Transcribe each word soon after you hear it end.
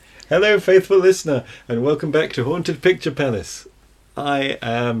Hello, faithful listener, and welcome back to Haunted Picture Palace. I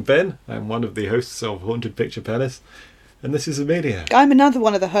am Ben. I'm one of the hosts of Haunted Picture Palace, and this is Amelia. I'm another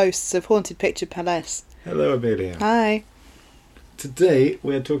one of the hosts of Haunted Picture Palace. Hello, Amelia. Hi. Today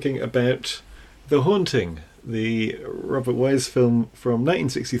we're talking about The Haunting, the Robert Wise film from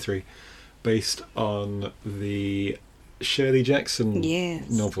 1963, based on the Shirley Jackson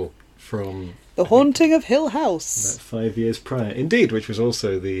novel from The Haunting of Hill House. About 5 years prior. Indeed, which was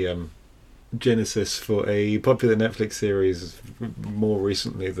also the genesis for a popular Netflix series more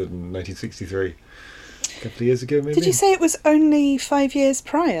recently than 1963. A couple of years ago, maybe? Did you say it was only 5 years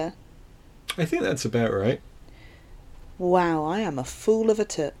prior? I think that's about right. Wow, I am a fool of a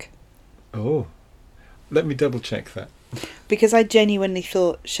took. Oh. Let me double check that. Because I genuinely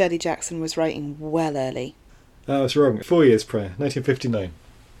thought Shirley Jackson was writing well early. Oh, I was wrong. 4 years prior, 1959.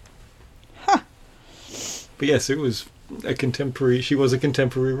 Huh. But yes, it was a contemporary. She was a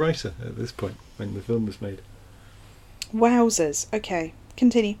contemporary writer at this point when the film was made. Wowzers. Okay,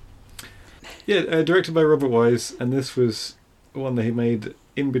 continue. Yeah, directed by Robert Wise, and this was one that he made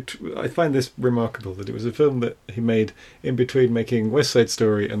in between. I find this remarkable that it was a film that he made in between making West Side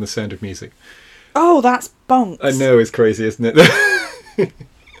Story and The Sound of Music. Oh, that's bonks. I know, it's crazy, isn't it?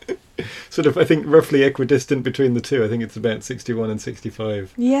 Sort of, I think, roughly equidistant between the two. I think it's about 61 and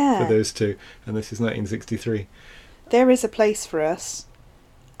 65 for those two, and this is 1963. There is a place for us,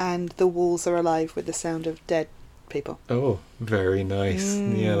 and the walls are alive with the sound of dead people. Oh, very nice.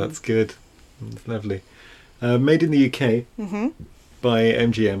 Yeah, that's good. That's lovely. Made in the UK by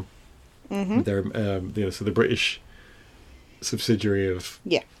MGM. They're, so the British subsidiary of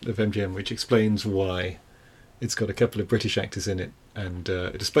MGM, which explains why it's got a couple of British actors in it, and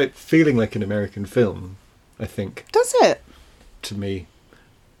despite feeling like an American film, I think. Does it? To me.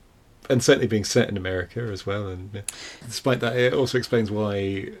 And certainly being set in America as well, and despite that, it also explains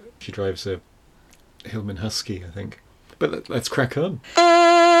why she drives a Hillman Husky, I think. But let's crack on.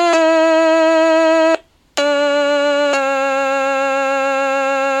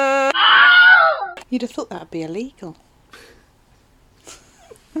 You'd have thought that would be illegal.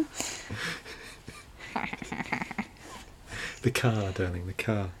 The car, darling, the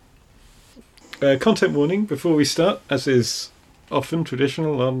car. Content warning before we start, as is often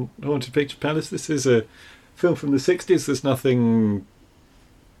traditional on Haunted Picture Palace. This is a film from the 60s. There's nothing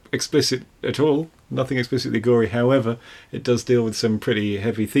explicit at all, nothing explicitly gory. However, it does deal with some pretty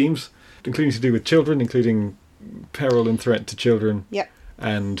heavy themes, including to do with children, including peril and threat to children,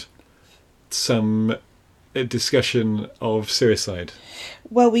 and some discussion of suicide.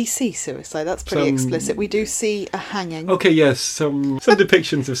 Well, we see suicide. That's pretty explicit. We do see a hanging. Okay, yes, some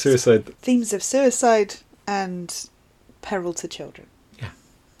depictions of suicide. Themes of suicide and peril to children. Yeah.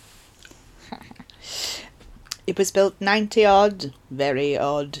 It was built 90-odd, very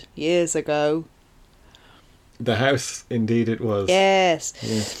odd, years ago. The house, indeed it was.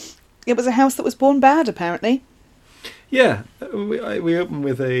 Yes. It was a house that was born bad, apparently. Yeah. We open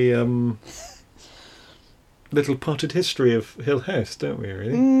with a little potted history of Hill House, don't we,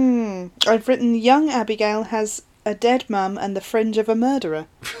 really? I've written, young Abigail has a dead mum and the fringe of a murderer.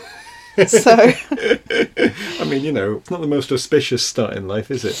 So, I mean, it's not the most auspicious start in life,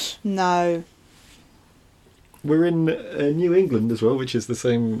 is it? No. We're in New England as well, which is the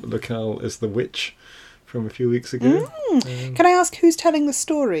same locale as The Witch from a few weeks ago. Can I ask who's telling the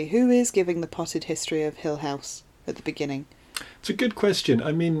story? Who is giving the potted history of Hill House at the beginning? It's a good question.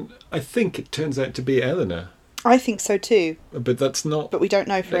 I mean, I think it turns out to be Eleanor. I think so too. But that's not... But we don't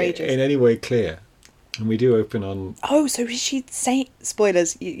know for ages. In any way clear. And we do open on... Oh, so is she saying...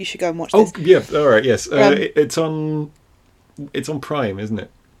 Spoilers, you should go and watch this. Oh, yeah, all right, yes. It's on Prime, isn't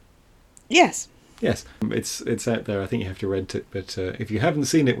it? Yes. Yes, it's out there. I think you have to rent it. But if you haven't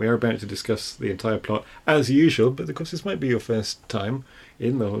seen it, we are about to discuss the entire plot, as usual. But of course, this might be your first time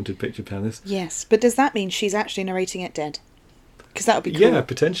in the Haunted Picture Palace. Yes, but does that mean she's actually narrating it dead? Because that would be cool. Yeah,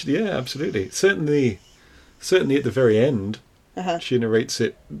 potentially, yeah, absolutely. Certainly at the very end, she narrates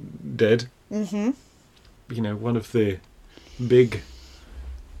it dead. One of the big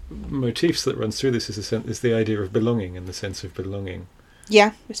motifs that runs through this is the idea of belonging and the sense of belonging.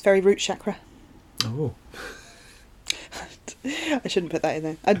 Yeah, it's very root chakra. Oh. I shouldn't put that in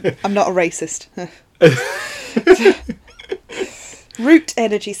there. I'm not a racist. Root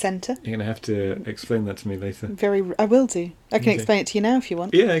energy centre. You're going to have to explain that to me later. I will do. I can explain it to you now if you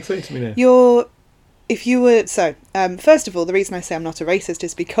want. Yeah, explain it to me now. First of all, the reason I say I'm not a racist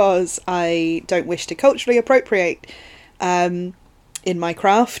is because I don't wish to culturally appropriate in my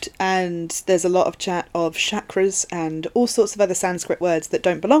craft, and there's a lot of chat of chakras and all sorts of other Sanskrit words that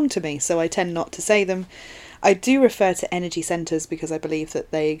don't belong to me, so I tend not to say them. I do refer to energy centres because I believe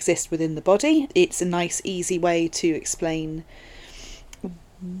that they exist within the body. It's a nice, easy way to explain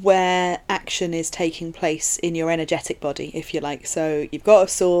where action is taking place in your energetic body, if you like. So you've got a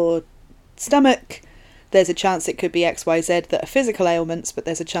sore stomach, there's a chance it could be XYZ that are physical ailments, but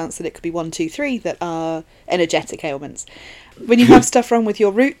there's a chance that it could be 1, 2, 3 that are energetic ailments. When you have stuff wrong with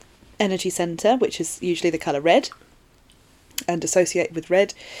your root energy centre, which is usually the colour red, and associated with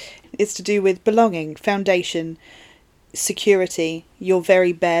red, it's to do with belonging, foundation, security, your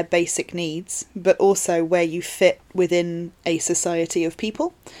very bare basic needs, but also where you fit within a society of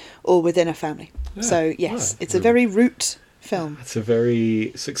people or within a family. Yeah. So yes, it's a very root film. That's a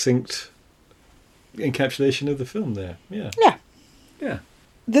very succinct encapsulation of the film there. Yeah. Yeah.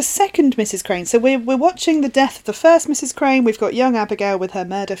 The second Mrs. Crane. So we're watching the death of the first Mrs. Crane. We've got young Abigail with her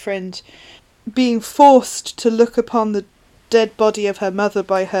murder friend being forced to look upon the dead body of her mother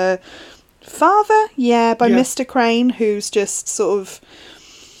by her father, by Mr. Crane, who's just sort of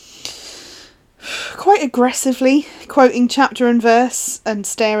quite aggressively quoting chapter and verse and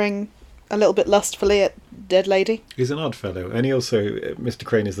staring a little bit lustfully at dead lady. He's an odd fellow, and he also, Mr.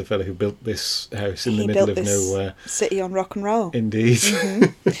 Crane is the fellow who built this house in the middle of nowhere. City on rock and roll. Indeed.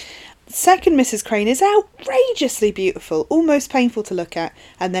 Mm-hmm. Second Mrs. Crane is outrageously beautiful, almost painful to look at,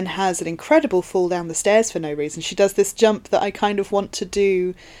 and then has an incredible fall down the stairs for no reason. She does this jump that I kind of want to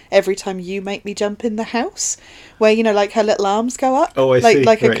do every time you make me jump in the house, where, you know, like her little arms go up. Oh, I see.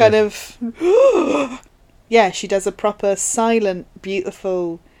 Like a kind of... Yeah, she does a proper silent,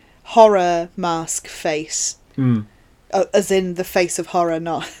 beautiful horror mask face. Mm. As in the face of horror,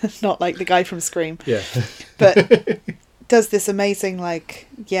 not like the guy from Scream. Yeah. But... does this amazing,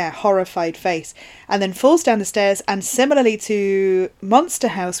 horrified face, and then falls down the stairs. And similarly to Monster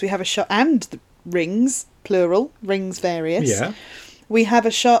House, we have a shot, and the rings, plural, rings various. Yeah. We have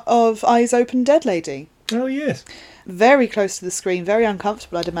a shot of eyes open dead lady. Oh, yes. Very close to the screen, very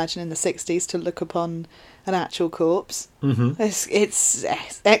uncomfortable, I'd imagine, in the 60s to look upon an actual corpse. Mm-hmm. It's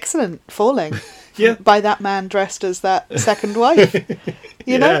excellent falling. Yeah. By that man dressed as that second wife.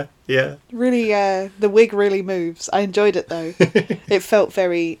 You know? Yeah. Really, the wig really moves. I enjoyed it, though. It felt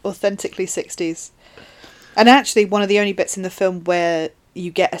very authentically 60s. And actually, one of the only bits in the film where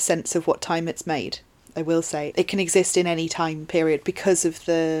you get a sense of what time it's made, I will say. It can exist in any time period because of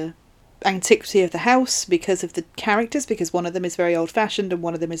the antiquity of the house, because of the characters, because one of them is very old-fashioned and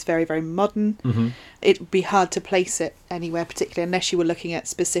one of them is very, very modern. Mm-hmm. It'd be hard to place it anywhere particularly unless you were looking at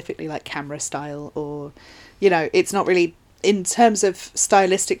specifically like camera style or, you know, it's not really... In terms of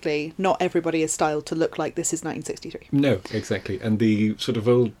stylistically, not everybody is styled to look like this is 1963. No, exactly. And the sort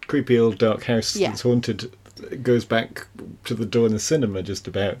of creepy old dark house that's haunted goes back to the door in the cinema just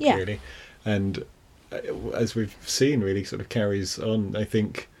about, really. And as we've seen, really sort of carries on. I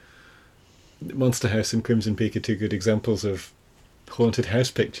think Monster House and Crimson Peak are two good examples of haunted house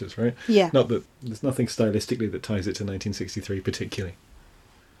pictures, right? Yeah. Not that there's nothing stylistically that ties it to 1963 particularly,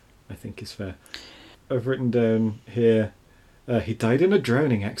 I think is fair. I've written down here... he died in a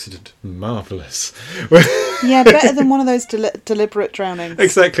drowning accident. Marvellous. Yeah, better than one of those deliberate drownings.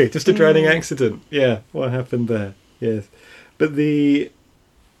 Exactly, just a drowning accident. Yeah, what happened there? Yes. But the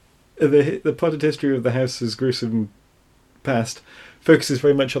potted history of the house's gruesome past focuses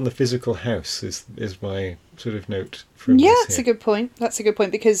very much on the physical house, is my sort of note from this that's here. a good point. That's a good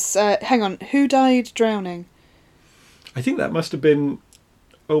point, because, hang on, who died drowning? I think that must have been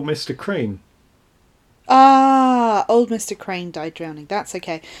old Mr. Crane. Ah, old Mr. Crane died drowning. That's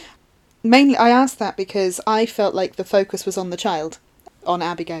okay. Mainly, I asked that because I felt like the focus was on the child, on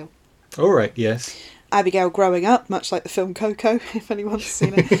Abigail. All right, yes. Abigail growing up, much like the film Coco, if anyone's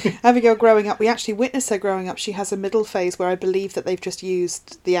seen it. Abigail growing up, we actually witness her growing up. She has a middle phase where I believe that they've just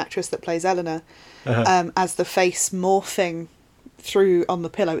used the actress that plays Eleanor as the face morphing through on the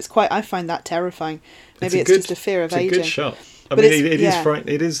pillow. I find that terrifying. Maybe it's just a fear of aging. It's a good shot. I mean, it is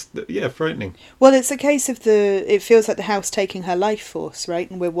frightening. It is, frightening. Well, it's a case of it feels like the house taking her life force,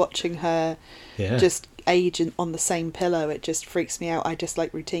 right? And we're watching her just age on the same pillow. It just freaks me out. I just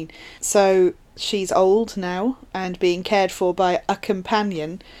like routine. So she's old now and being cared for by a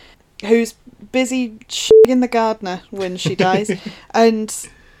companion who's busy in the gardener when she dies. And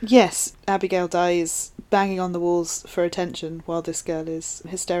yes, Abigail dies banging on the walls for attention while this girl is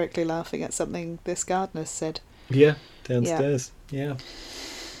hysterically laughing at something this gardener said. Yeah. Downstairs, yeah.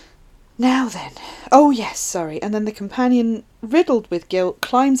 Now then. Oh, yes, sorry. And then the companion, riddled with guilt,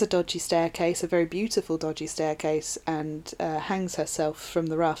 climbs a dodgy staircase, a very beautiful dodgy staircase, and hangs herself from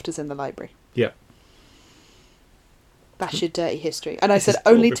the rafters in the library. Yeah. That's your dirty history. And I said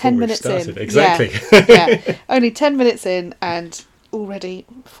only 10 minutes in. Exactly. Yeah, only 10 minutes in, and already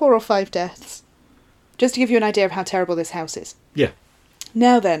 4 or 5 deaths. Just to give you an idea of how terrible this house is. Yeah.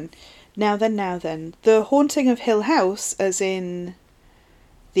 Now then. The Haunting of Hill House, as in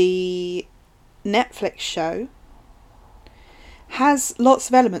the Netflix show, has lots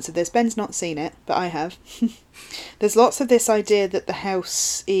of elements of this. Ben's not seen it, but I have. There's lots of this idea that the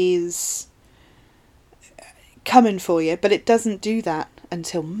house is coming for you, but it doesn't do that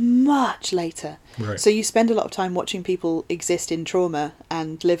until much later. Right. So you spend a lot of time watching people exist in trauma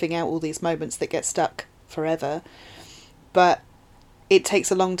and living out all these moments that get stuck forever. But it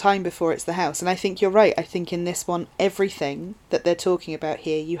takes a long time before it's the house. And I think you're right. I think in this one, everything that they're talking about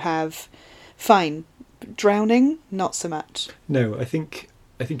here, you have, fine, drowning, not so much. No, I think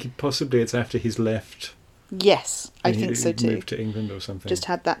possibly it's after he's left. Yes, I think so too. Moved to England or something. Just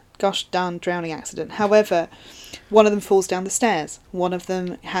had that gosh darn drowning accident. However, one of them falls down the stairs. One of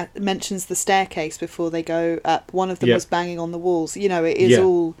them mentions the staircase before they go up. One of them was banging on the walls. You know, it is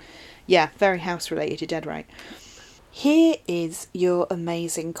all, very house related. You're dead right. Here is your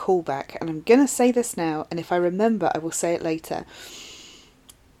amazing callback, and I'm going to say this now, and if I remember, I will say it later.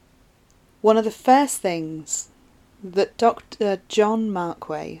 One of the first things that Dr. John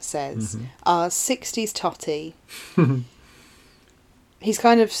Markway says are 60s totty. He's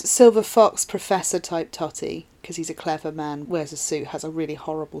kind of Silver Fox professor type totty, because he's a clever man, wears a suit, has a really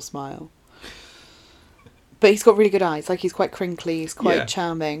horrible smile. But he's got really good eyes, like he's quite crinkly, he's quite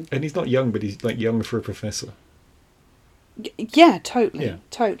charming. And he's not young, but he's like young for a professor. Yeah,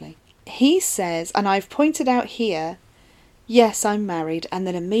 totally. He says, and I've pointed out here, yes, I'm married, and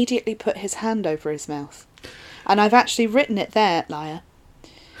then immediately put his hand over his mouth. And I've actually written it there, liar.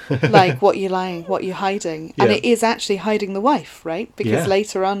 Like, what you lying, what you hiding. And it is actually hiding the wife, right? Because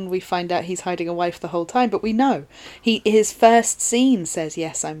later on we find out he's hiding a wife the whole time, but we know. His first scene says,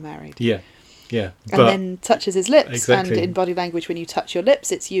 yes, I'm married. Yeah. And then touches his lips. Exactly. And in body language, when you touch your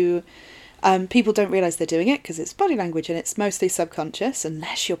lips, it's you. People don't realise they're doing it because it's body language and it's mostly subconscious.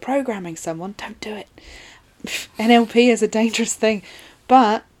 Unless you're programming someone, don't do it. NLP is a dangerous thing.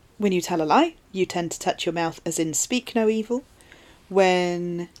 But when you tell a lie, you tend to touch your mouth, as in speak no evil.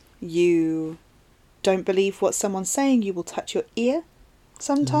 When you don't believe what someone's saying, you will touch your ear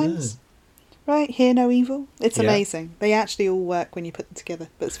sometimes. Right? Hear no evil. It's amazing. They actually all work when you put them together.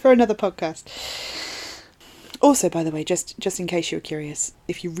 But it's for another podcast. Also, by the way, just in case you're curious,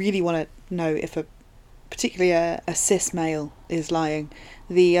 if you really want to know if particularly a cis male is lying,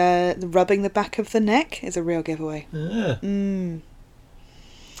 the rubbing the back of the neck is a real giveaway.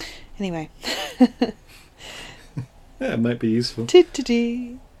 Anyway. It might be useful.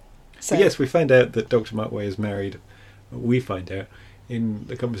 So yes, we find out that Dr. Markway is married. We find out in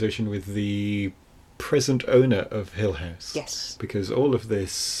the conversation with the present owner of Hill House. Yes. Because all of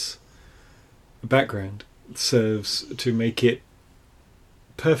this background serves to make it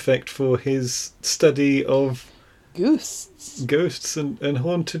perfect for his study of ghosts and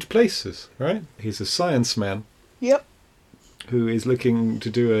haunted places, right? He's a science man. Yep. Who is looking to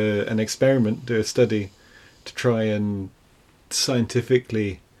do an experiment, do a study to try and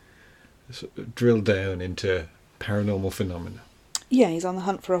scientifically drill down into paranormal phenomena. Yeah, he's on the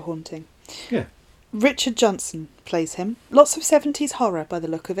hunt for a haunting. Yeah. Richard Johnson plays him. Lots of 70s horror by the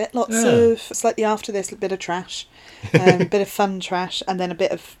look of it. Lots of, slightly after this, a bit of trash. A bit of fun trash. And then a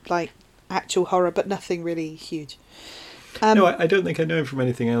bit of, like, actual horror, but nothing really huge. No, I don't think I know him from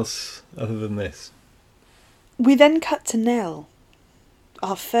anything else other than this. We then cut to Nell.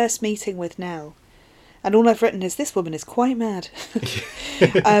 Our first meeting with Nell. And all I've written is, this woman is quite mad.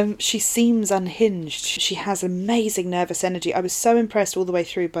 She seems unhinged. She has amazing nervous energy. I was so impressed all the way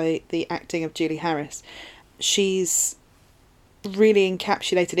through by the acting of Julie Harris. She's really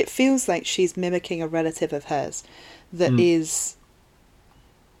encapsulated. It feels like she's mimicking a relative of hers that is...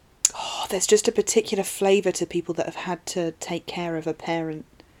 Oh, there's just a particular flavour to people that have had to take care of a parent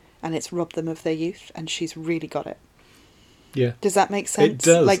and it's robbed them of their youth, and she's really got it. Yeah. Does that make sense? It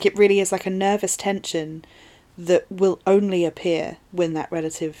does. Like, it really is like a nervous tension that will only appear when that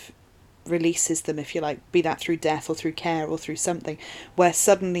relative releases them, if you like, be that through death or through care or through something, where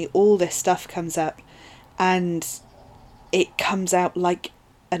suddenly all this stuff comes up and it comes out like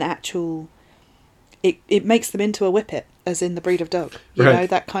an actual... It makes them into a whippet, as in The Breed of Dog. You know,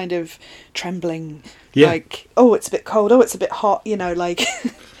 that kind of trembling, like, oh, it's a bit cold, oh, it's a bit hot, you know, like...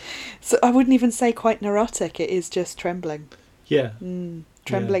 So I wouldn't even say quite neurotic, it is just trembling. Yeah.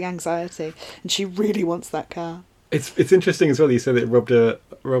 Trembling anxiety. And she really wants that car. It's interesting as well, you said it robbed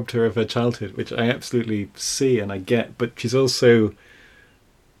her of her childhood, which I absolutely see and I get, but she's also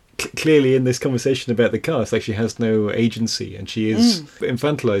clearly in this conversation about the car, it's like she has no agency, and she is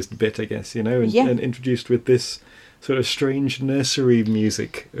infantilized a bit, I guess, you know, and introduced with this sort of strange nursery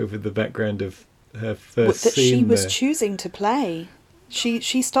music over the background of her first that scene she was there. choosing to play. She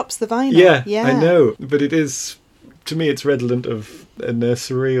stops the vinyl. Yeah, I know, but it is, to me, it's redolent of a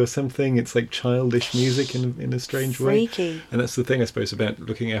nursery or something. It's like childish music in a strange way. Freaky. And that's the thing, I suppose, about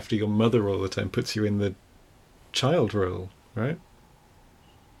looking after your mother all the time, puts you in the child role, right?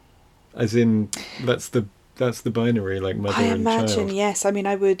 As in, that's the binary, like mother I and child. imagine, yes. I mean,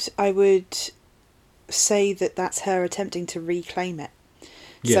 I would say that that's her attempting to reclaim it.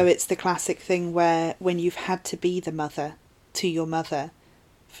 Yeah. So it's the classic thing where when you've had to be the mother to your mother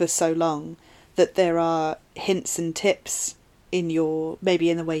for so long, that there are hints and tips maybe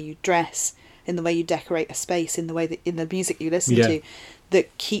in the way you dress, in the way you decorate a space, in the way that in the music you listen to,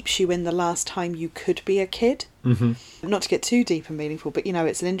 that keeps you in the last time you could be a kid. Mm-hmm. Not to get too deep and meaningful, but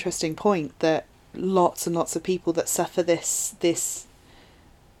it's an interesting point that lots and lots of people that suffer this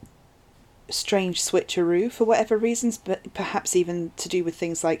strange switcheroo for whatever reasons, but perhaps even to do with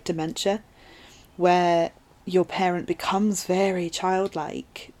things like dementia, where your parent becomes very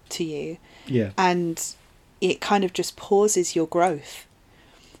childlike to you, and it kind of just pauses your growth.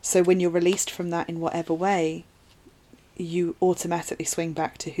 So when you're released from that in whatever way, you automatically swing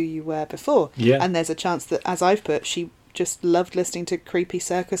back to who you were before. And there's a chance that, as I've put, she just loved listening to creepy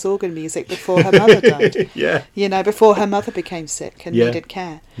circus organ music before her mother died. Before her mother became sick and needed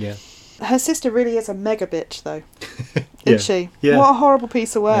care. Her sister really is a mega bitch, though, isn't she? What a horrible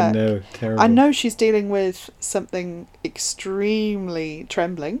piece of work. I know, terrible. I know she's dealing with something extremely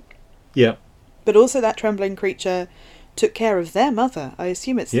trembling. But also that trembling creature took care of their mother. I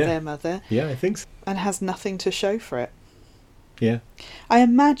assume it's their mother. I think so. And has nothing to show for it. Yeah. I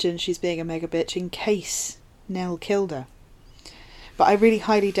imagine she's being a mega bitch in case Nell killed her. But I really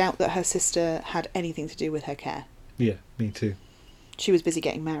highly doubt that her sister had anything to do with her care. Yeah, me too. She was busy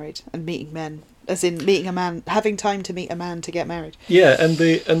getting married and meeting men. As in meeting a man, having time to meet a man to get married. Yeah, and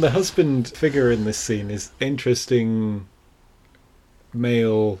the husband figure in this scene is interesting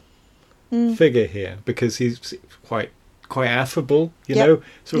male figure here, because he's quite affable, you know,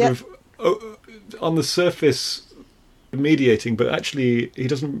 sort of on the surface mediating, but actually he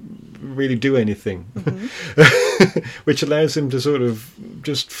doesn't really do anything, which allows him to sort of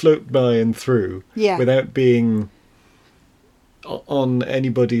just float by and through without being on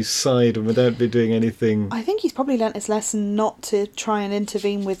anybody's side and without be doing anything. I think he's probably learnt his lesson not to try and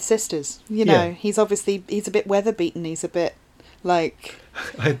intervene with sisters. He's a bit weather beaten. He's a bit like,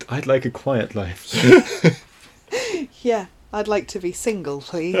 I'd like a quiet life. Yeah, I'd like to be single,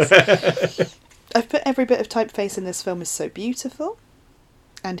 please. I've put every bit of typeface in this film is so beautiful,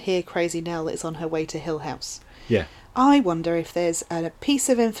 and here Crazy Nell is on her way to Hill House. Yeah. I wonder if there's a piece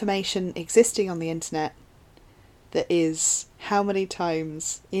of information existing on the internet that is how many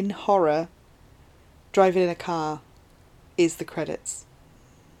times in horror driving in a car is the credits.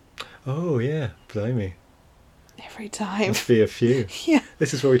 Oh yeah, blimey. Every time. Must be a few. Yeah.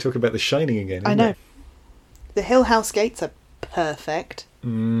 This is where we talk about The Shining again, isn't I know. it? The Hill House gates are perfect.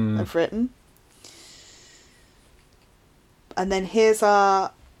 I've written. And then here's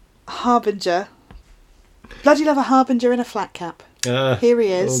our Harbinger. Bloody love a Harbinger in a flat cap. Here he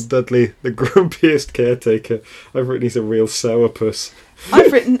is. Old Dudley, the grumpiest caretaker. I've written he's a real sourpuss.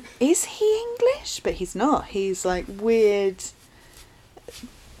 I've written, is he English? But he's not. He's like weird,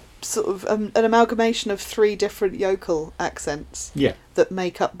 sort of an amalgamation of 3 different yokel accents. Yeah. That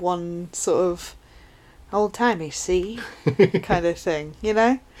make up one sort of old-timey, see? kind of thing, you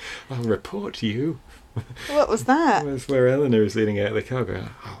know? I'll report you. What was that? That's where Eleanor is leaning out of the car going,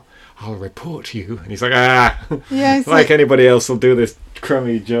 I'll report you. And he's like, Yeah, it's like anybody else will do this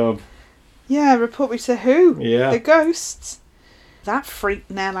crummy job. Yeah, report me to who? Yeah. The ghosts. That freaked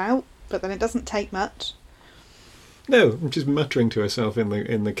Nell out, but then it doesn't take much. No, I'm just muttering to herself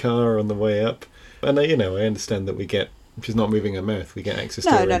in the car on the way up. And I understand that she's not moving her mouth, we get access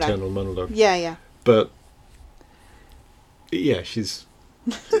to her internal monologue. Yeah. But yeah, she's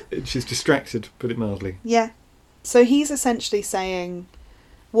distracted, put it mildly. Yeah. So he's essentially saying,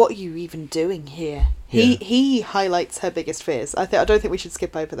 what are you even doing here? He highlights her biggest fears. I don't think we should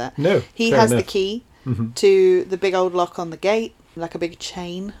skip over that. No. He has the key to the big old lock on the gate, like a big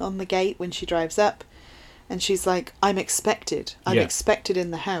chain on the gate when she drives up. And she's like, I'm expected. I'm expected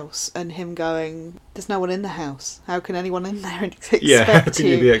in the house. And him going, there's no one in the house. How can anyone in there expect you? Yeah, how can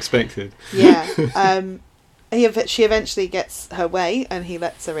you be expected? Yeah. She eventually gets her way and he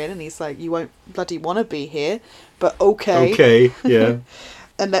lets her in and he's like, you won't bloody want to be here, but okay. Okay, yeah.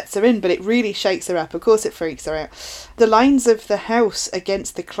 And lets her in, but it really shakes her up. Of course it freaks her out. The lines of the house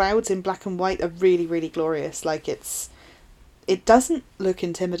against the clouds in black and white are really, really glorious. Like it doesn't look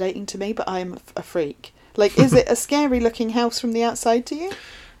intimidating to me, but I'm a freak. Like, is it a scary looking house from the outside to you?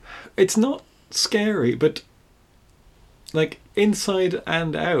 It's not scary, but like inside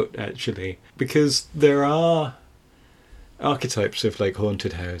and out, actually, because there are archetypes of like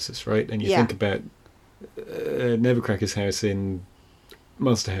haunted houses, right? And you think about Nevercracker's house in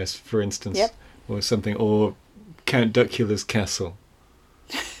Monster House, for instance, or something, or Count Duckula's castle.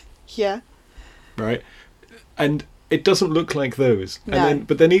 Yeah. Right? And it doesn't look like those. No. And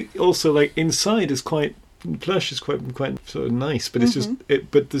then he also, like, inside is quite plush, is quite sort of nice, but it's just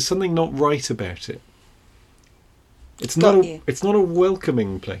but there's something not right about it. It's not a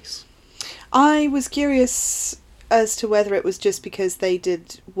welcoming place. I was curious as to whether it was just because they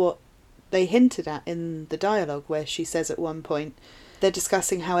did what they hinted at in the dialogue, where she says at one point they're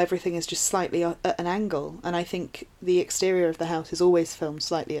discussing how everything is just slightly at an angle, and I think the exterior of the house is always filmed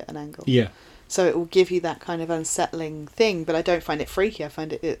slightly at an angle. Yeah. So it will give you that kind of unsettling thing, but I don't find it freaky. I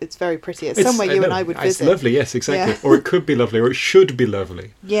find it's very pretty. It's somewhere you and I would visit. It's lovely, yes, exactly. Yeah. Or it could be lovely, or it should be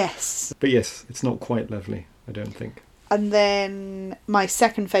lovely. Yes. But yes, it's not quite lovely, I don't think. And then my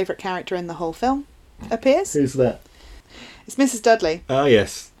second favourite character in the whole film appears. Who's that? It's Mrs. Dudley. Ah,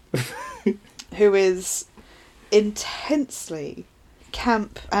 yes. Who is intensely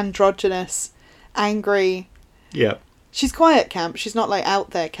camp, androgynous, angry. Yeah. She's quiet camp. She's not like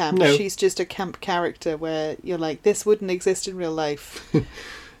out there camp. No. She's just a camp character where you're like, this wouldn't exist in real life.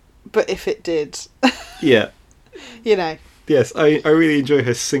 But if it did. Yeah. You know. Yes, I really enjoy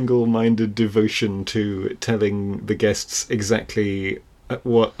her single-minded devotion to telling the guests exactly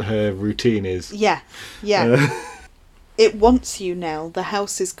what her routine is. Yeah, yeah. It wants you, Nell. The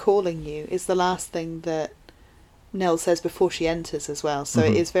house is calling you, is the last thing that Nell says before she enters as well. So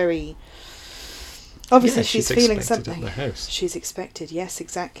it is very... Obviously, she's feeling something. At the house. She's expected, yes,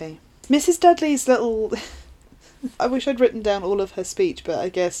 exactly. Mrs. Dudley's little... I wish I'd written down all of her speech, but I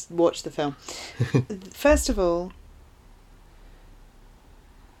guess watch the film. First of all,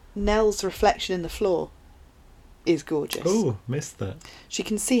 Nell's reflection in the floor is gorgeous. Oh, missed that. She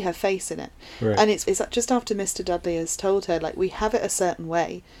can see her face in it. Right. And it's just after Mr. Dudley has told her, like, we have it a certain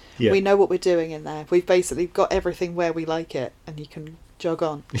way. Yeah. We know what we're doing in there. We've basically got everything where we like it, and you can jog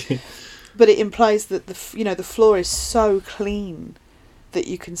on. But it implies that the floor is so clean that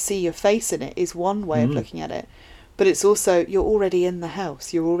you can see your face in it is one way of looking at it. But it's also, you're already in the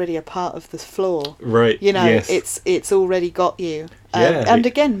house. You're already a part of the floor. Right. You know, yes. it's already got you. Yeah. And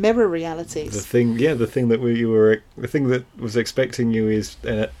again, mirror realities. The thing that was expecting you is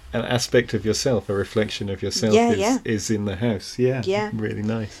an aspect of yourself, a reflection of yourself is in the house. Yeah. Yeah. Really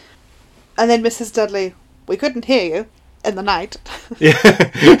nice. And then Mrs. Dudley, we couldn't hear you in the night. Yeah.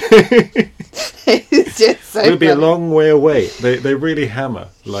 It's just so we'll be funny. a long way away. They really hammer.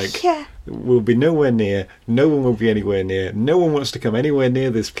 Like, we'll be nowhere near. No one will be anywhere near. No one wants to come anywhere near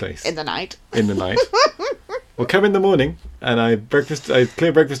this place. In the night. We'll come in the morning, and I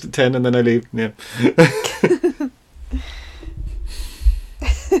clear breakfast at 10, and then I leave. Yeah.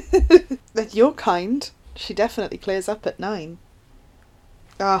 You're kind. She definitely clears up at 9.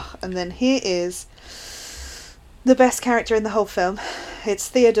 And then here is the best character in the whole film. It's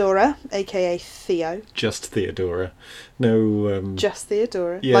Theodora, aka Theo. Just Theodora. No. Just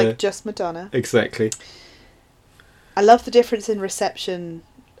Theodora. Yeah. Like just Madonna. Exactly. I love the difference in reception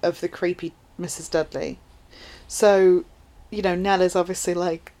of the creepy Mrs. Dudley. So, Nell is obviously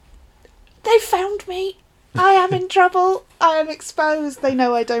like, they found me. I am in trouble. I am exposed. They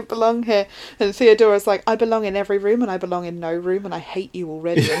know I don't belong here. And Theodora's like, I belong in every room and I belong in no room and I hate you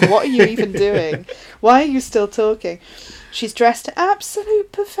already. And what are you even doing? Why are you still talking? She's dressed to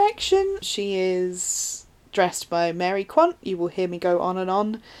absolute perfection. She is dressed by Mary Quant. You will hear me go on and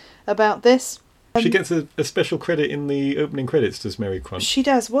on about this. She gets a special credit in the opening credits, does Mary Quant? She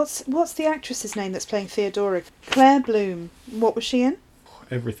does. What's the actress's name that's playing Theodora? Claire Bloom. What was she in?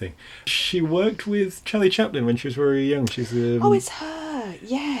 Everything. She worked with Charlie Chaplin when she was very young. She's oh, it's her.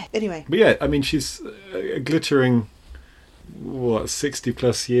 Yeah. Anyway. But yeah, I mean, she's a glittering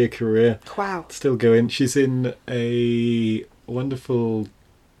 60+ year career. Wow. Still going. She's in a wonderful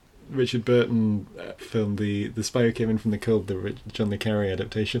Richard Burton film, The Spy Who Came In From the Cold, the John le Carré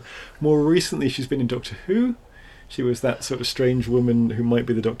adaptation. More recently, she's been in Doctor Who. She was that sort of strange woman who might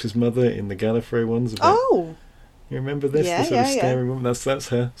be the Doctor's mother in the Gallifrey ones. Oh. You remember this? Yeah, the sort of staring woman? That's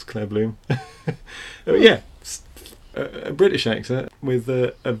her. It's Claire Bloom. Oh, yeah. A British actor with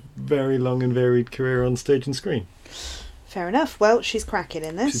a very long and varied career on stage and screen. Fair enough. Well, she's cracking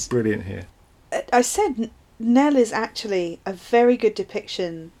in this. She's brilliant here. I said Nell is actually a very good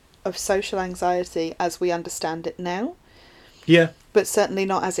depiction of social anxiety as we understand it now. Yeah. But certainly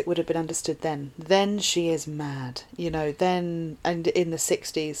not as it would have been understood then. Then she is mad. Then, and in the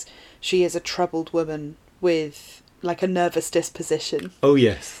 60s, she is a troubled woman with like a nervous disposition. Oh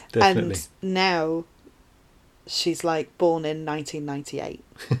yes, definitely. And now she's like born in 1998,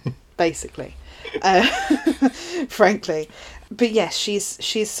 basically, frankly. But yes,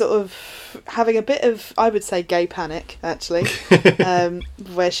 she's sort of having a bit of, I would say, gay panic, actually,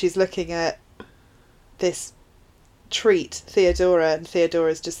 where she's looking at this treat, Theodora, and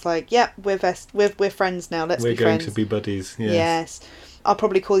Theodora's just like, yep, we're friends now, let's be friends. We're going to be buddies, yes. I'll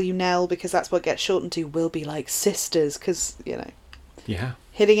probably call you Nell because that's what gets shortened to. We'll be like sisters because, Yeah.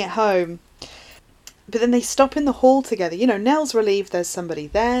 Hitting it home. But then they stop in the hall together. Nell's relieved there's somebody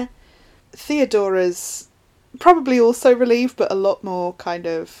there. Theodora's probably also relieved, but a lot more kind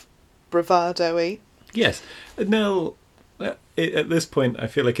of bravado-y. Yes. Nell, at this point, I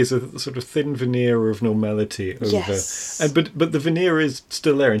feel like is a sort of thin veneer of normality over. Yes. But the veneer is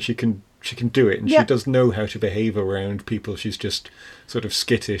still there, and she can do it, and she does know how to behave around people. She's just sort of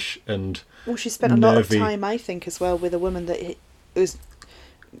skittish and well, she spent a lot of time, I think, as well, with a woman that was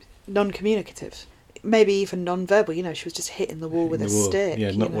non-communicative. Maybe even non-verbal. She was just hitting the wall with a stick.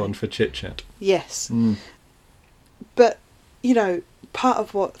 Yeah, not one for chit-chat. Yes. But, part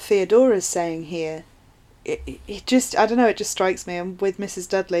of what Theodora's saying here, it just, I don't know, it just strikes me. I'm with Mrs.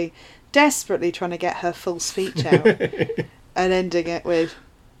 Dudley desperately trying to get her full speech out and ending it with,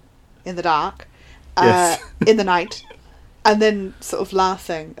 in the dark, in the night, and then sort of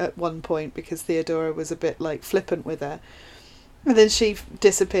laughing at one point because Theodora was a bit like flippant with her. And then she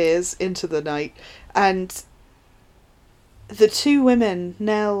disappears into the night, and the two women,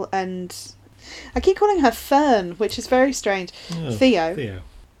 Nell and... I keep calling her Fern, which is very strange. Oh, Theo.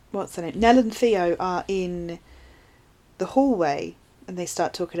 What's her name? Nell and Theo are in the hallway, and they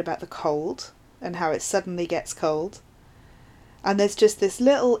start talking about the cold, and how it suddenly gets cold. And there's just this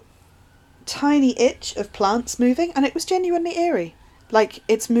little tiny itch of plants moving, and it was genuinely eerie. Like,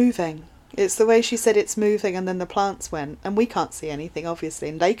 it's moving. It's the way she said it's moving, and then the plants went, and we can't see anything, obviously,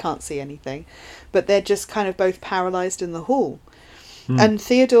 and they can't see anything, but they're just kind of both paralysed in the hall. And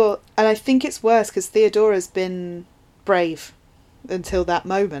Theodore, and I think it's worse because Theodora's been brave until that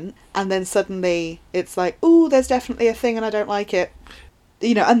moment, and then suddenly it's like, ooh, there's definitely a thing and I don't like it.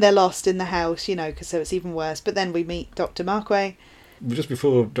 And they're lost in the house, because so it's even worse. But then we meet Dr. Marquay. Just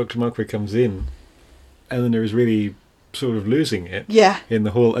before Dr. Marquay comes in, Eleanor is really sort of losing it in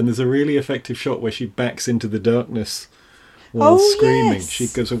the hall, and there's a really effective shot where she backs into the darkness while screaming. Yes. She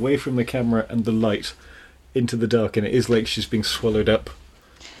goes away from the camera and the light into the dark, and it is like she's being swallowed up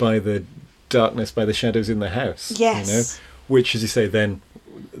by the darkness, by the shadows in the house. Yes. Which, as you say, then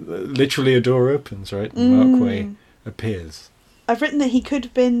literally a door opens, right? And Marquay appears. I've written that he could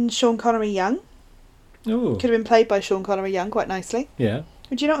have been Sean Connery young. Oh. Could have been played by Sean Connery young quite nicely. Yeah.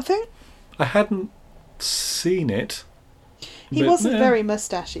 Would you not think? I hadn't seen it. He wasn't very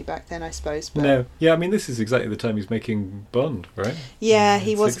moustachy back then, I suppose. But no. Yeah, I mean, this is exactly the time he's making Bond, right? Yeah,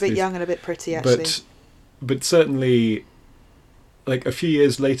 he was 60s. A bit young and a bit pretty, actually. But certainly, like, a few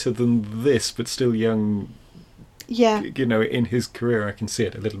years later than this, but still young. Yeah. In his career, I can see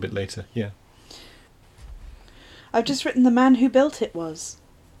it a little bit later, yeah. I've just written The Man Who Built It Was.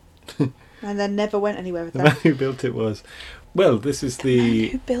 And then never went anywhere with that. The Man Who Built It Was. Well, this is the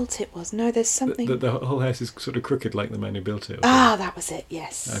Man Who Built It Was. No, there's something... The whole house is sort of crooked like The Man Who Built It. Ah, that was it,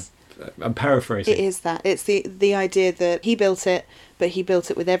 yes. I'm paraphrasing. It is that. It's the idea that he built it, but he built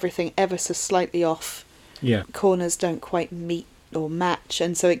it with everything ever so slightly off. Yeah. Corners don't quite meet or match,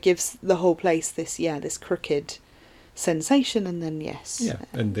 and so it gives the whole place this crooked sensation, and then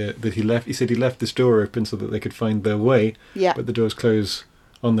and that he said he left this door open so that they could find their way, but the doors close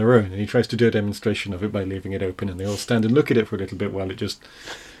on their own, and he tries to do a demonstration of it by leaving it open, and they all stand and look at it for a little bit while it just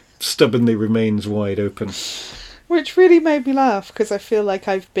stubbornly remains wide open. Which really made me laugh, because I feel like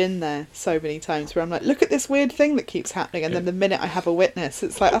I've been there so many times where I'm like, look at this weird thing that keeps happening, and then the minute I have a witness,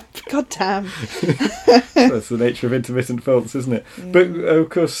 it's like, oh, god damn. That's the nature of intermittent faults, isn't it? But, of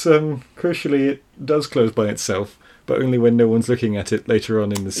course, crucially, it does close by itself, but only when no one's looking at it later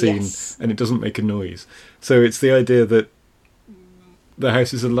on in the scene, and it doesn't make a noise. So it's the idea that the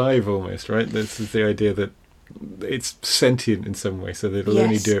house is alive almost, right? This is the idea that it's sentient in some way, so that it'll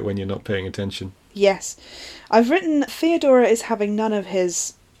only do it when you're not paying attention. Yes. I've written Theodora is having none of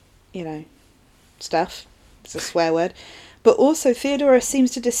his, stuff. It's a swear word. But also Theodora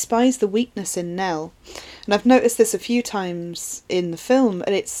seems to despise the weakness in Nell. And I've noticed this a few times in the film,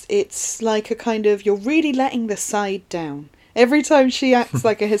 and it's like a kind of, you're really letting the side down. Every time she acts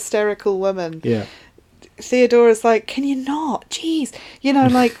like a hysterical woman, Theodora's like, can you not? Jeez.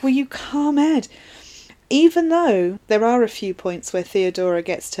 Will you calm Ed? Even though there are a few points where Theodora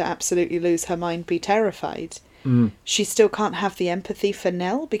gets to absolutely lose her mind, be terrified, she still can't have the empathy for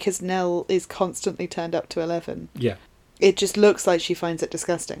Nell because Nell is constantly turned up to 11. Yeah. It just looks like she finds it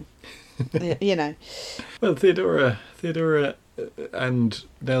disgusting. You know. Well, Theodora and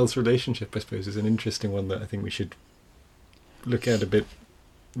Nell's relationship, I suppose, is an interesting one that I think we should look at a bit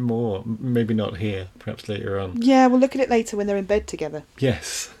more. Maybe not here, perhaps later on. Yeah, we'll look at it later when they're in bed together.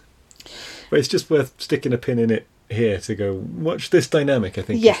 Yes. But it's just worth sticking a pin in it here to go, watch this dynamic, I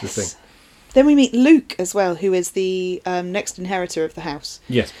think, Yes. is the thing. Then we meet Luke as well, who is the next inheritor of the house.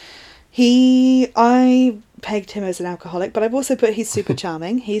 Yes. I pegged him as an alcoholic, but I've also put he's super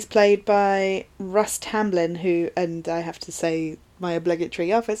charming. He's played by Russ Tamblyn, who, and I have to say my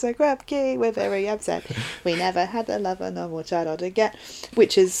obligatory Officer Krupke, we're very upset. We never had a lover, no more child or to get,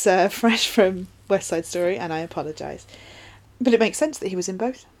 which is fresh from West Side Story, and I apologise. But it makes sense that he was in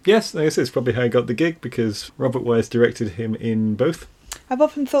both. Yes, I guess it's probably how he got the gig, because Robert Wise directed him in both. I've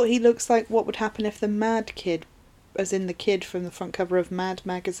often thought he looks like what would happen if the Mad Kid, as in the kid from the front cover of Mad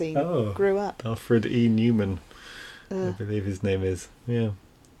magazine, grew up. Alfred E. Newman, I believe his name is. Yeah.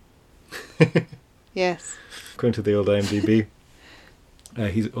 Yes. According to the old IMDb,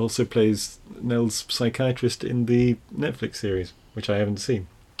 he also plays Nell's psychiatrist in the Netflix series, which I haven't seen.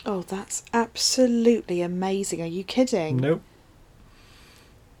 Oh, that's absolutely amazing. Are you kidding? Nope.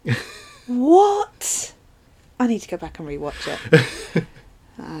 What? I need to go back and rewatch it.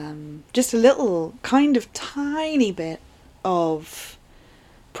 Just a little, kind of tiny bit of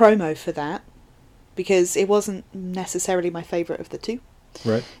promo for that, because it wasn't necessarily my favourite of the two.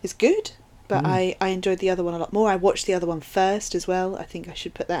 Right. It's good, but I enjoyed the other one a lot more. I watched the other one first as well. I think I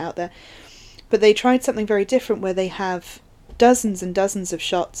should put that out there. But they tried something very different where they have dozens and dozens of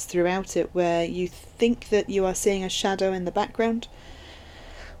shots throughout it where you think that you are seeing a shadow in the background,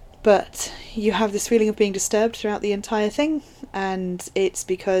 but you have this feeling of being disturbed throughout the entire thing, and it's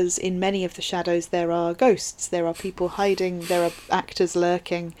because in many of the shadows there are ghosts, there are people hiding, there are actors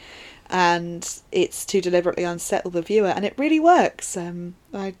lurking, and it's to deliberately unsettle the viewer, and it really works.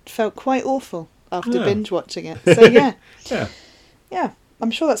 I felt quite awful after binge watching it. So yeah,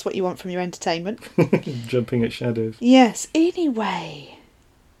 I'm sure that's what you want from your entertainment. Jumping at shadows. Yes, anyway.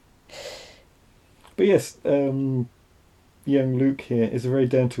 But yes, young Luke here is a very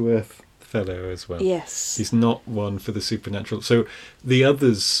down-to-earth fellow as well. Yes. He's not one for the supernatural. So the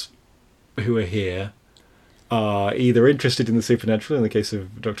others who are here are either interested in the supernatural, in the case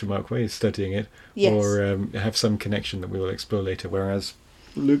of Dr. Mark Way, studying it, Yes. or have some connection that we will explore later, whereas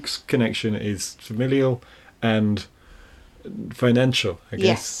Luke's connection is familial and financial, I guess.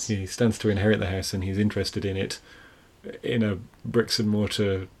 Yes. He stands to inherit the house and he's interested in it in a bricks and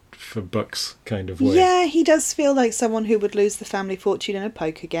mortar for bucks kind of way. Yeah, he does feel like someone who would lose the family fortune in a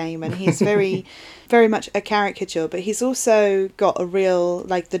poker game, and he's very, very much a caricature, but he's also got a real,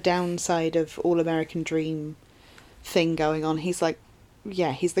 like, the downside of All American Dream thing going on. He's like,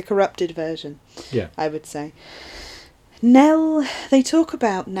 yeah, he's the corrupted version, Yeah. I would say. Nell, they talk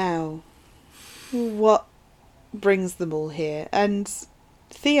about now what brings them all here, and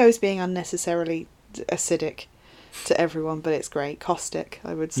Theo's being unnecessarily acidic to everyone, but it's great. Caustic,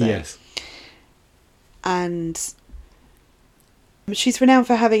 I would say. Yes. And she's renowned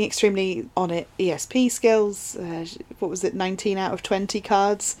for having extremely on it ESP skills. What was it, 19 out of 20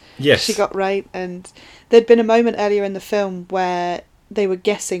 cards? Yes. She got right. And there'd been a moment earlier in the film where they were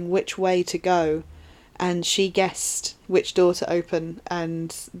guessing which way to go, and she guessed which door to open,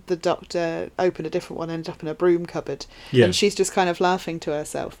 and the doctor opened a different one, ended up in a broom cupboard. Yeah. And she's just kind of laughing to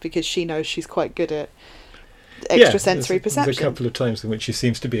herself because she knows she's quite good at extrasensory perception. There's a couple of times in which she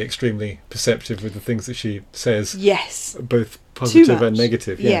seems to be extremely perceptive with the things that she says. Yes. Both positive and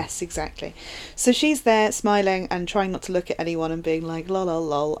negative. Yeah. Yes, exactly. So she's there smiling and trying not to look at anyone and being like, lol, lol,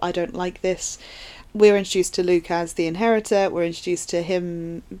 lol, I don't like this. We're introduced to Luke as the inheritor. We're introduced to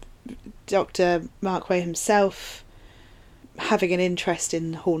him, Dr. Mark Way himself, having an interest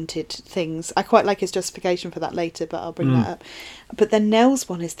in haunted things. I quite like his justification for that later, but I'll bring that up. But then Nell's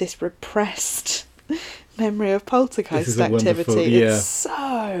one is this repressed memory of poltergeist activity. Yeah. It's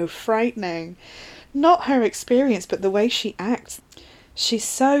so frightening. Not her experience, but the way she acts. She's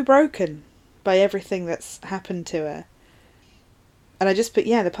so broken by everything that's happened to her. And I just put,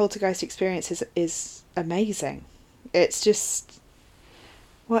 the poltergeist experience is amazing. It's just,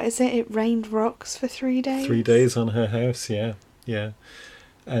 what is it? It rained rocks for 3 days? 3 days on her house, yeah. Yeah.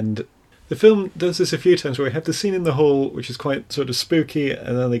 And the film does this a few times where we have the scene in the hall, which is quite sort of spooky,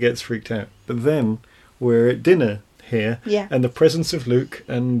 and then they get freaked out. But then we're at dinner here, and the presence of Luke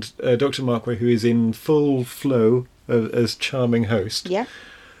and Dr. Markway, who is in full flow as charming host,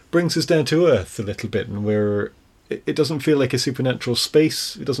 brings us down to earth a little bit, and we're it doesn't feel like a supernatural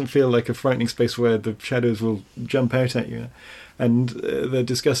space. It doesn't feel like a frightening space where the shadows will jump out at you. And they're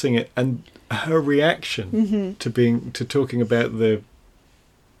discussing it, and her reaction to talking about the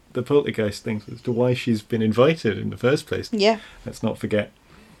poltergeist things as to why she's been invited in the first place. Yeah. Let's not forget.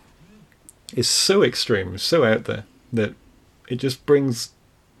 Is so extreme, so out there, that it just brings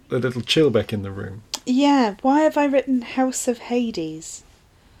a little chill back in the room. Yeah. Why have I written House of Hades?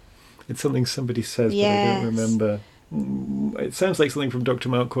 It's something somebody says, Yes. but I don't remember. It sounds like something from Dr.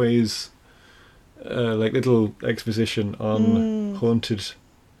 Marquay's like little exposition on haunted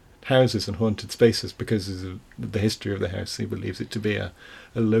houses and haunted spaces, because of the history of the house. He believes it to be a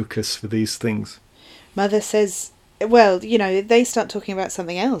locus for these things. Mother says, well, you know, they start talking about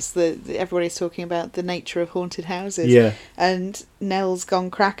something else. Everybody's talking about the nature of haunted houses. Yeah. And Nell's gone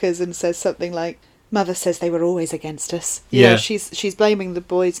crackers and says something like, Mother says they were always against us. You Yeah. know, she's blaming the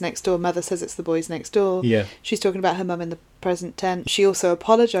boys next door. Mother says it's the boys next door. Yeah. She's talking about her mum in the present tense. She also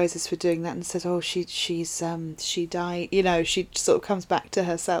apologises for doing that and says, oh, she died. You know, she sort of comes back to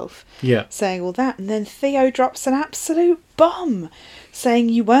herself. Yeah. Saying all that. And then Theo drops an absolute bomb, saying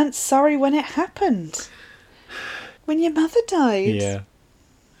you weren't sorry when it happened. When your mother died. Yeah.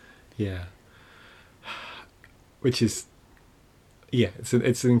 Yeah. Which is, yeah, it's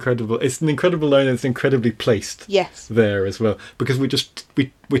an incredible line, and it's incredibly placed. Yes. There as well, because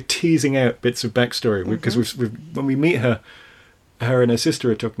we're teasing out bits of backstory, because we've when we meet her and her sister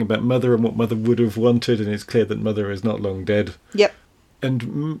are talking about Mother and what Mother would have wanted, and it's clear that Mother is not long dead. Yep.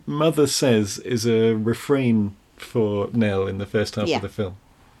 And Mother says is a refrain for Nell in the first half of the film.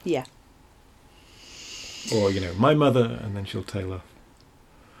 Yeah. Or, you know, my mother, and then she'll tail off.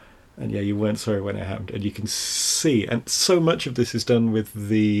 And yeah, you weren't sorry when it happened. And you can see, and so much of this is done with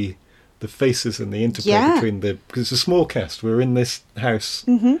the faces and the interplay between because it's a small cast. We're in this house,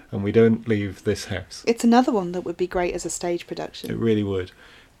 and we don't leave this house. It's another one that would be great as a stage production. It really would.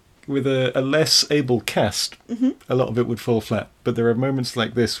 With a less able cast, a lot of it would fall flat. But there are moments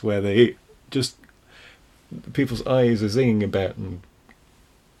like this where they just, people's eyes are zinging about,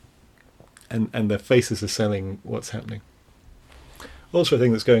 and their faces are selling what's happening. Also, a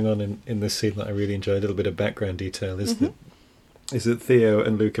thing that's going on in this scene that I really enjoy, a little bit of background detail, is that Theo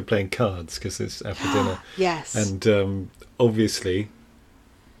and Luke are playing cards because it's after dinner. Yes. And obviously,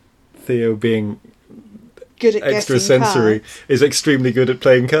 Theo, being good at extrasensory, cards. is extremely good at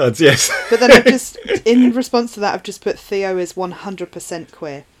playing cards, yes. But then I've just, in response to that, I've just put Theo is 100%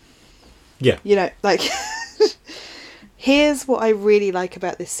 queer. Yeah. You know, like, here's what I really like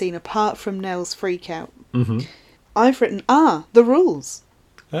about this scene, apart from Nell's freak out. I've written, the rules.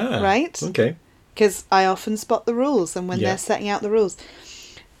 Right? Okay. Because I often spot the rules and when they're setting out the rules.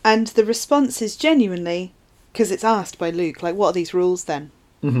 And the response is genuinely, because it's asked by Luke, like, what are these rules then?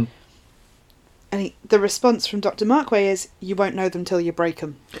 And the response from Dr. Markway is, you won't know them till you break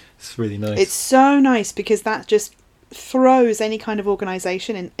them. It's really nice. It's so nice because that just throws any kind of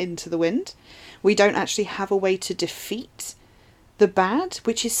organisation into the wind. We don't actually have a way to defeat the bad,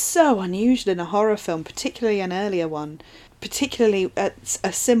 which is so unusual in a horror film, particularly an earlier one, particularly at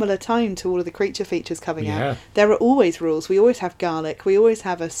a similar time to all of the creature features coming out. There are always rules. We always have garlic. We always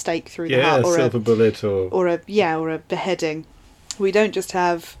have a stake through the heart, or silver bullet, or a beheading. We don't just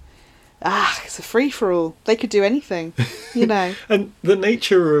have it's a free for all. They could do anything, you know. And the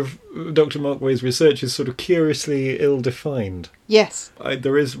nature of Dr. Markway's research is sort of curiously ill-defined. Yes.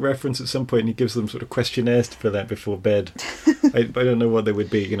 There is reference at some point, and he gives them sort of questionnaires to fill out before bed. I don't know what they would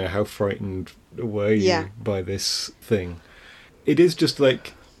be. You know, how frightened were you by this thing? It is just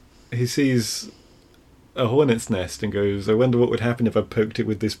like he sees a hornet's nest and goes, I wonder what would happen if I poked it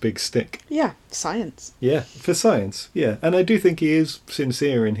with this big stick. Yeah, science. Yeah, for science, yeah. And I do think he is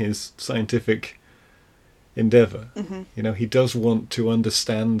sincere in his scientific endeavour. You know, he does want to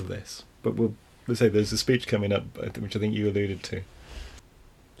understand this. But let's say there's a speech coming up, which I think you alluded to.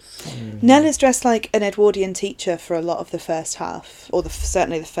 Nell is dressed like an Edwardian teacher for a lot of the first half, or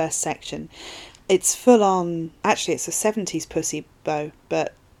certainly the first section. It's full on, actually it's a 70s pussy bow,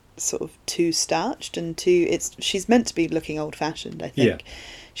 but sort of too starched and she's meant to be looking old fashioned, I think.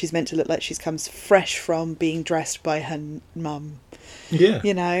 She's meant to look like she's comes fresh from being dressed by her mum. Yeah.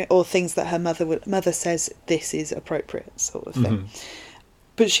 You know, or things that her mother says this is appropriate, sort of thing.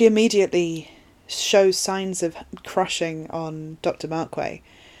 But she immediately shows signs of crushing on Dr. Markway.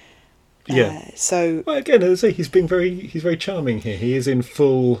 So well, again, as I say, he's very charming here. He is in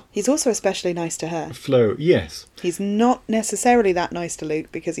full. He's also especially nice to her. Flow, yes. He's not necessarily that nice to Luke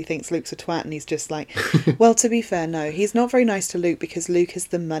because he thinks Luke's a twat, and he's just like, well, to be fair, no, he's not very nice to Luke because Luke has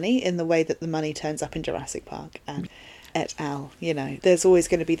the money in the way that the money turns up in Jurassic Park, and et al. You know, there's always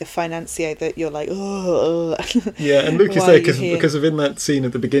going to be the financier that you're like, oh. Yeah, and Luke is Why there are you here? because of in that scene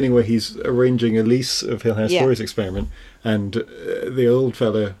at the beginning where he's arranging a lease of Hill House Yeah. Stories experiment, and the old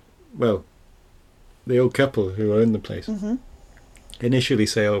fella, well, the old couple who own the place, initially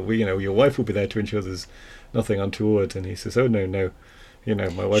say, "Oh, well, you know, your wife will be there to ensure there's nothing untoward," and he says, "Oh no." You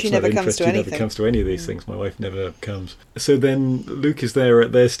know, my wife's She not never comes interested. to She never anything. comes to any of these things. My wife never comes. So then Luke is there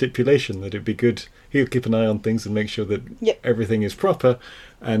at their stipulation that it'd be good. He'll keep an eye on things and make sure that Yep. everything is proper.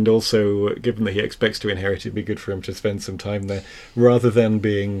 And also, given that he expects to inherit, it'd be good for him to spend some time there, rather than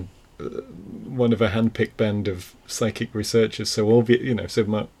being one of a hand-picked band of psychic researchers. So obvious, you know, so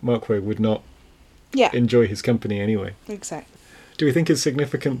Mark Waid would not Yeah, enjoy his company anyway. exactly. Do we think it's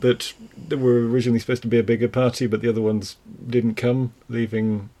significant that there were originally supposed to be a bigger party, but the other ones didn't come,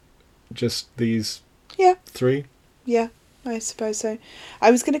 leaving just these Yeah. 3? Yeah, I suppose so.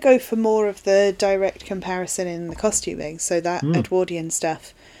 I was going to go for more of the direct comparison in the costuming, so that Edwardian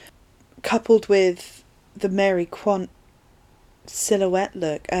stuff, coupled with the Mary Quant silhouette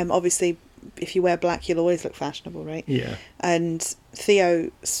look. Obviously, if you wear black, you'll always look fashionable, right? Yeah. And Theo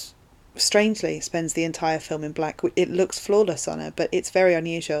strangely spends the entire film in black. It looks flawless on her, but it's very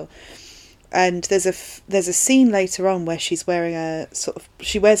unusual. And there's a scene later on where she's wearing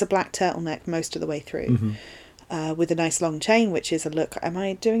she wears a black turtleneck most of the way through, with a nice long chain, which is a look. Am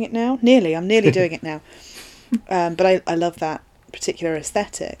I doing it now? Nearly. I'm nearly doing it now. But I love that particular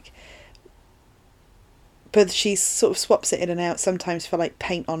aesthetic. But she sort of swaps it in and out sometimes for like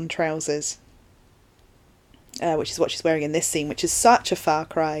paint on trousers. Which is what she's wearing in this scene, which is such a far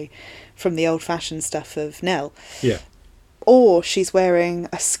cry from the old-fashioned stuff of Nell. Yeah. Or she's wearing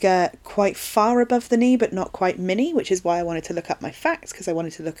a skirt quite far above the knee, but not quite mini, which is why I wanted to look up my facts, because I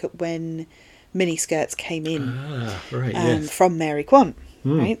wanted to look at when mini skirts came in Right, yes. from Mary Quant.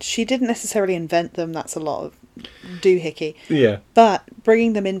 Right? She didn't necessarily invent them. That's a lot of doohickey. Yeah. But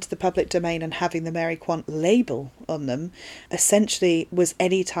bringing them into the public domain and having the Mary Quant label on them essentially was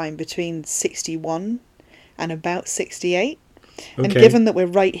any time between 61 and about 68. Okay. And given that we're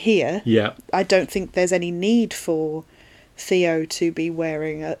right here, Yeah. I don't think there's any need for Theo to be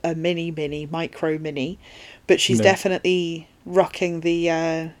wearing a mini, micro mini, but she's No. definitely rocking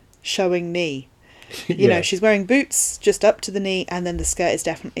the showing knee. You Yeah. know, she's wearing boots just up to the knee, and then the skirt is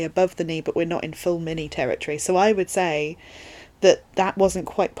definitely above the knee, but we're not in full mini territory. So I would say that wasn't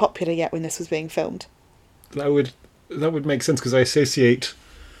quite popular yet when this was being filmed. That would make sense, because I associate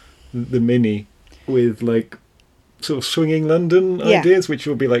the mini with like sort of swinging London Yeah. ideas, which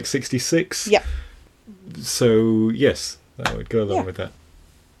will be like 66. Yeah. So yes, that would go along Yeah. with that.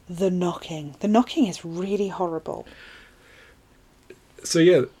 The knocking. The knocking is really horrible. So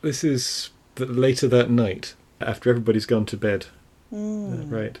yeah, this is later that night after everybody's gone to bed,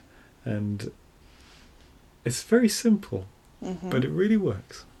 right? And it's very simple, but it really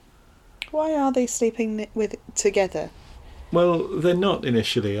works. Why are they sleeping together? Well, they're not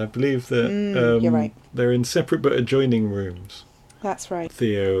initially. I believe that you're right. they're in separate but adjoining rooms. That's right.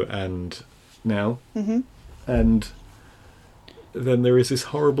 Theo and Nell. And then there is this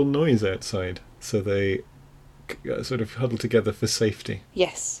horrible noise outside, so they sort of huddle together for safety.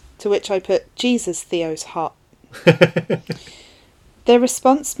 Yes. To which I put, Jesus, Theo's hot. Their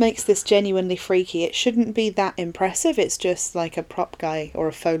response makes this genuinely freaky. It shouldn't be that impressive. It's just like a prop guy or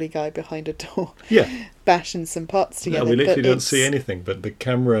a Foley guy behind a door Yeah. bashing some pots together. No, we literally but don't it's- see anything, but the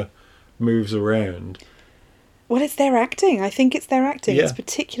camera moves around. Well, it's their acting. I think it's their acting. Yeah. It's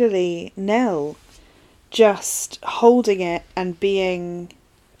particularly Nell just holding it and being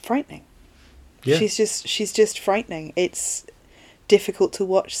frightening. Yeah. She's just frightening. It's difficult to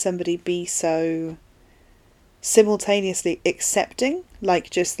watch somebody be so simultaneously accepting,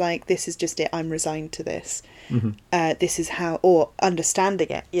 just like this is just it, I'm resigned to this. This is how, or understanding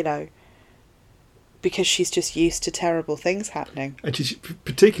it, you know, because she's just used to terrible things happening. And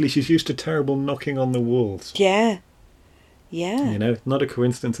she's used to terrible knocking on the walls. Yeah. You know, not a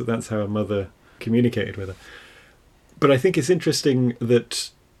coincidence that that's how her mother communicated with her. But I think it's interesting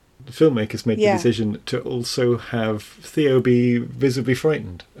that the filmmakers made the decision to also have Theo be visibly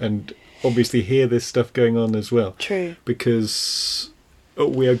frightened and obviously hear this stuff going on as well. True. Because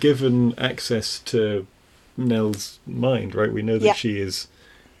we are given access to Nell's mind, right? We know that she is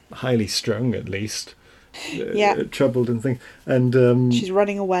highly strung, at least. Troubled and things. And she's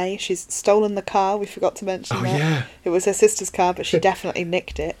running away. She's stolen the car. We forgot to mention that. Yeah. It was her sister's car, but she definitely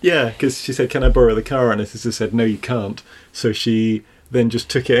nicked it. Yeah, because she said, "Can I borrow the car?" And her sister said, "No, you can't." So she then just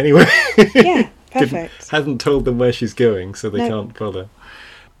took it anyway. Yeah, perfect. Hasn't told them where she's going, so they No. can't follow.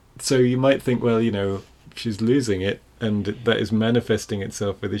 So you might think, well, you know, she's losing it, and that is manifesting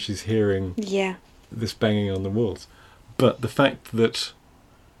itself whether she's hearing Yeah. this banging on the walls. But the fact that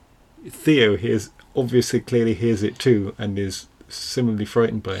Theo clearly hears it too, and is similarly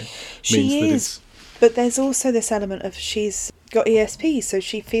frightened by it, means that it's... But there's also this element of she's got ESP, so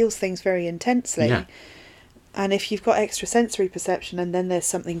she feels things very intensely. Yeah. And if you've got extrasensory perception and then there's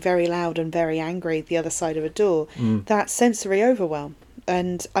something very loud and very angry the other side of a door, that's sensory overwhelm.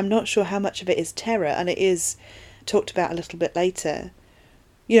 And I'm not sure how much of it is terror, and it is talked about a little bit later.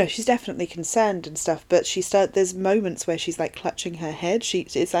 You know, she's definitely concerned and stuff, but there's moments where she's like clutching her head.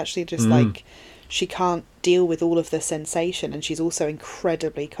 It's actually just like she can't deal with all of the sensation, and she's also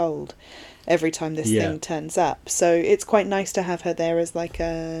incredibly cold every time this thing turns up. So it's quite nice to have her there as like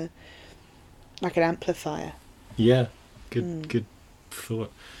an amplifier. Yeah, good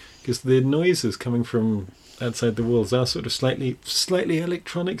thought. Because the noises coming from outside the walls are sort of slightly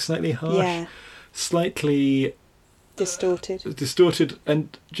electronic, slightly harsh, slightly distorted,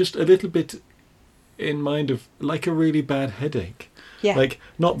 and just a little bit in mind of like a really bad headache. Yeah. Like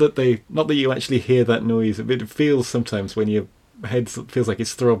not that you actually hear that noise, but it feels sometimes when your head feels like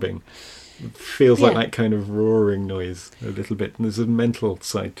it's throbbing. It feels like that kind of roaring noise a little bit, and there's a mental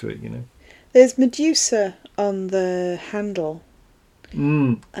side to it, you know. There's Medusa on the handle.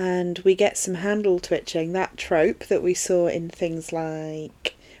 And we get some handle twitching, that trope that we saw in things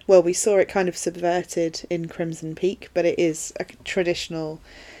like... Well, we saw it kind of subverted in Crimson Peak, but it is a traditional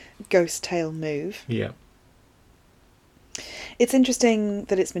ghost tale move. Yeah. It's interesting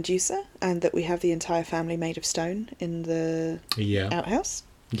that it's Medusa and that we have the entire family made of stone in the outhouse.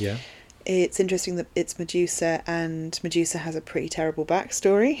 Yeah. It's interesting that it's Medusa, and Medusa has a pretty terrible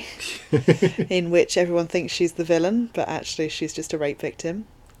backstory in which everyone thinks she's the villain, but actually she's just a rape victim.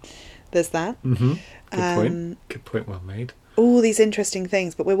 There's that. Mm-hmm. Good point. Good point, well made. All these interesting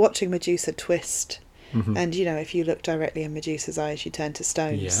things, but we're watching Medusa twist. Mm-hmm. And, you know, if you look directly in Medusa's eyes, you turn to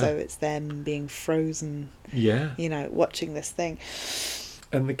stone. Yeah. So it's them being frozen. Yeah. You know, watching this thing.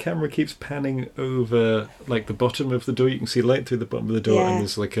 And the camera keeps panning over, like, the bottom of the door. You can see light through the bottom of the door, and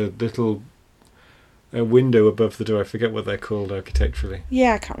there's, like, a little window above the door. I forget what they're called architecturally.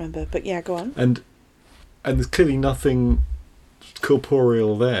 Yeah, I can't remember, but yeah, go on. And there's clearly nothing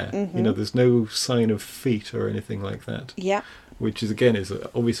corporeal there. Mm-hmm. You know, there's no sign of feet or anything like that. Yeah. Which is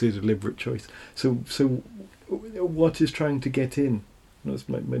obviously a deliberate choice. So what is trying to get in? That's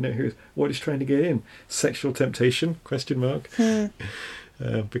my note here. What is trying to get in? Sexual temptation? ?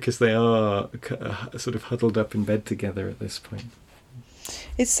 Because they are sort of huddled up in bed together at this point.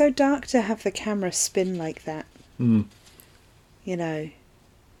 It's so dark to have the camera spin like that. Mm. You know,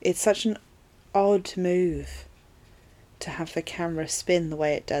 it's such an odd move to have the camera spin the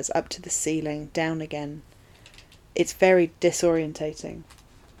way it does, up to the ceiling, down again. It's very disorientating.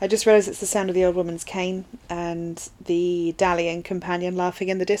 I just realised it's the sound of the old woman's cane and the dallying companion laughing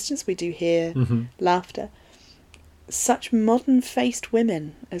in the distance. We do hear laughter. Such modern-faced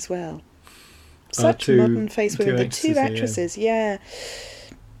women as well. Such modern-faced women. The two actresses, yeah.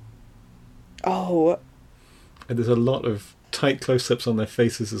 Oh. And there's a lot of tight close-ups on their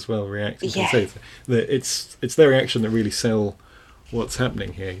faces as well, reacting. Yeah. It's their reaction that really sell what's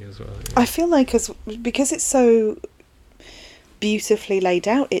happening here as well. Yeah. I feel like because it's so beautifully laid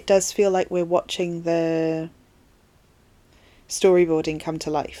out, it does feel like we're watching the storyboarding come to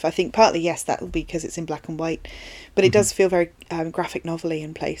life. I think partly, yes, that will be because it's in black and white, but it does feel very graphic novel-y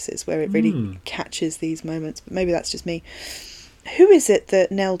in places where it really catches these moments. But maybe that's just me. Who is it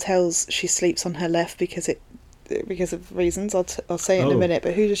that Nell tells she sleeps on her left because of reasons? I'll say it in a minute,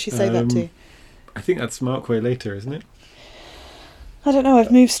 but who does she say that to? I think that's Markway later, isn't it? I don't know,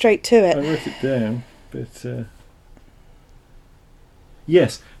 I've moved straight to it. I wrote it down, but...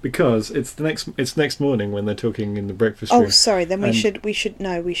 Yes, because it's next morning when they're talking in the breakfast room. Oh, sorry. Then we should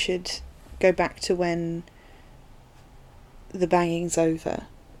go back to when the banging's over,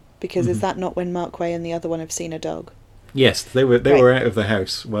 because is that not when Markway and the other one have seen a dog? Yes, they were out of the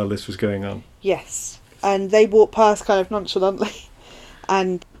house while this was going on. Yes, and they walk past kind of nonchalantly,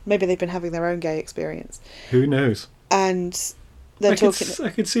 and maybe they've been having their own gay experience. Who knows? And they're talking. I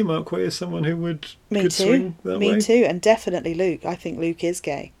could see Markway as someone who could swing that way. Me too, and definitely Luke. I think Luke is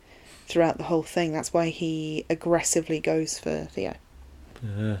gay throughout the whole thing. That's why he aggressively goes for Theo.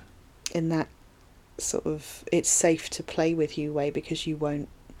 In that sort of it's safe to play with you way because you won't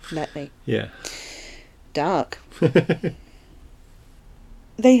let me. Yeah. Dark.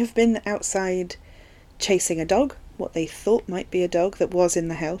 They have been outside chasing a dog, what they thought might be a dog that was in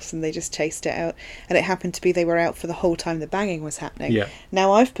the house, and they just chased it out, and it happened to be they were out for the whole time the banging was happening. Yeah.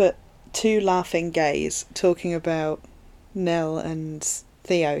 Now I've put two laughing gays talking about Nell and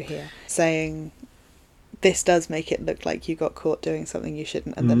Theo here, saying this does make it look like you got caught doing something you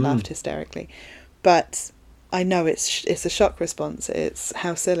shouldn't, and then laughed hysterically. But I know it's a shock response. It's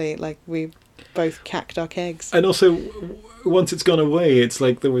how silly. Like, we both cacked our kegs. And also, once it's gone away, it's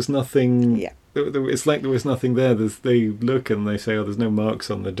like there was nothing. Yeah. It's like there was nothing there. They look and they say, "Oh, there's no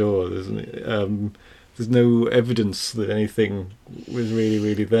marks on the door. There's no evidence that anything was really,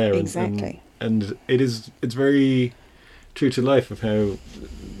 really there." Exactly. And it's very true to life of how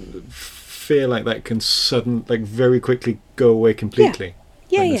fear like that can very quickly go away completely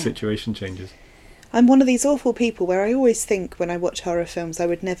when the situation changes. I'm one of these awful people where I always think when I watch horror films I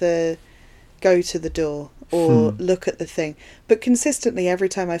would never go to the door or look at the thing. But consistently, every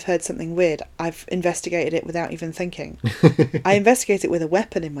time I've heard something weird, I've investigated it without even thinking. I investigate it with a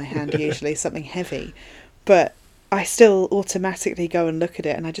weapon in my hand, usually, something heavy. But I still automatically go and look at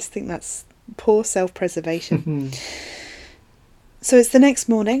it, and I just think that's poor self-preservation. So it's the next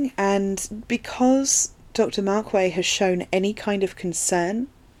morning, and because Dr. Markway has shown any kind of concern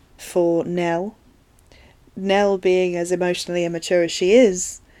for Nell being as emotionally immature as she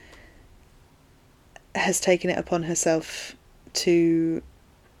is, has taken it upon herself to...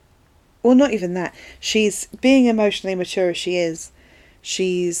 Well, not even that. She's being emotionally mature as she is.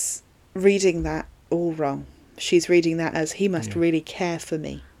 She's reading that all wrong. She's reading that as he must really care for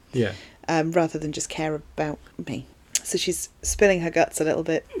me. Yeah. Rather than just care about me. So she's spilling her guts a little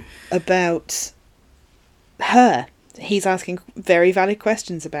bit about her. He's asking very valid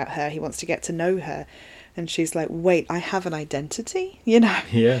questions about her. He wants to get to know her. And she's like, wait, I have an identity?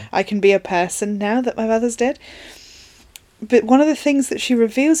 Yeah. I can be a person now that my mother's dead. But one of the things that she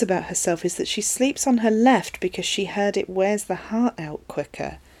reveals about herself is that she sleeps on her left because she heard it wears the heart out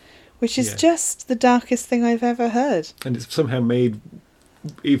quicker. Which is just the darkest thing I've ever heard. And it's somehow made,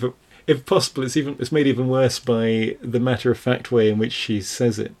 even if possible, it's made even worse by the matter-of-fact way in which she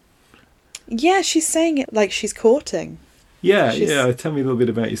says it. Yeah, she's saying it like she's courting. Yeah. Tell me a little bit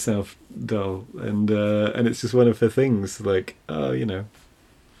about yourself, doll. And it's just one of her things, like, I'm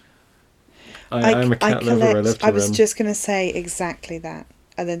a cat lover. I love to I was run. just going to say exactly that.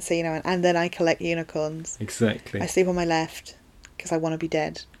 And then say, and then I collect unicorns. Exactly. I sleep on my left because I want to be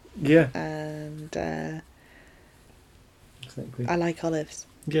dead. Yeah. And exactly. I like olives.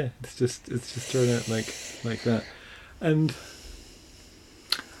 Yeah, it's just thrown out like that. And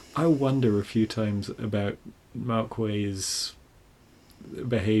I wonder a few times about Markway's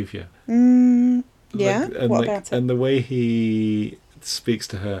behaviour. Yeah? What about it? And the way he speaks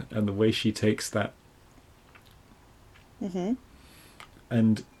to her and the way she takes that. Mm-hmm.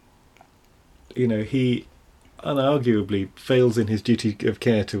 And, he unarguably fails in his duty of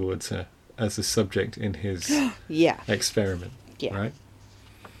care towards her as a subject in his experiment. Yeah. Right?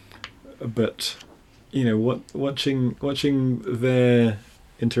 But, watching their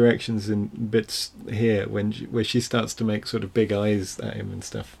interactions in bits here where she starts to make sort of big eyes at him and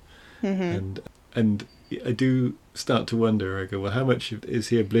stuff, and I do start to wonder. I go, well, how much is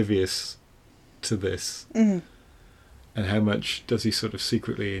he oblivious to this, and how much does he sort of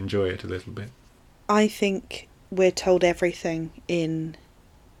secretly enjoy it a little bit? I think we're told everything in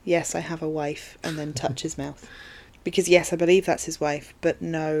yes, I have a wife, and then touch his mouth. Because yes, I believe that's his wife, but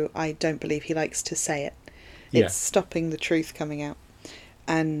no, I don't believe he likes to say it. It's stopping the truth coming out.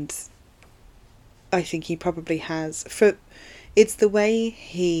 And I think he probably has. It's the way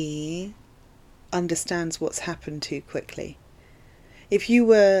he understands what's happened too quickly. If you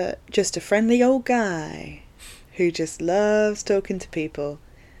were just a friendly old guy who just loves talking to people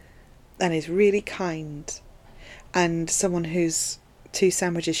and is really kind, and someone who's 2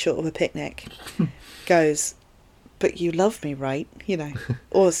 sandwiches short of a picnic goes, but you love me, right?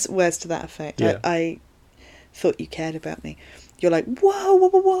 Or words to that effect. Yeah. I thought you cared about me. You're like, whoa, whoa,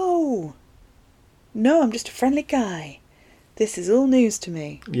 whoa, whoa. No, I'm just a friendly guy. This is all news to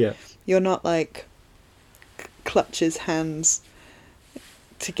me. Yeah. You're not like clutches hands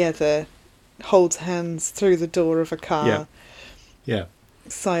together, holds hands through the door of a car. Yeah.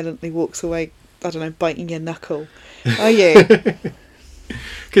 Silently walks away, I don't know, biting your knuckle. Are you?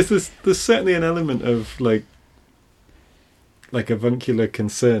 Because there's certainly an element of like avuncular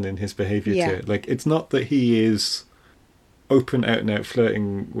concern in his behaviour to it. Like, it's not that he is open out and out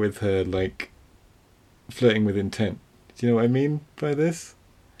flirting with her, like flirting with intent. Do you know what I mean by this?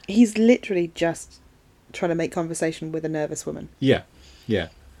 He's literally just trying to make conversation with a nervous woman. Yeah.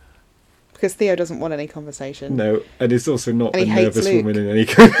 Because Theo doesn't want any conversation. No, and it's also not and a nervous Luke. woman in any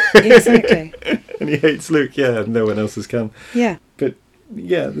Exactly. And he hates Luke, and no one else has come. Yeah. But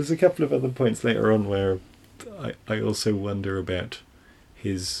there's a couple of other points later on where I also wonder about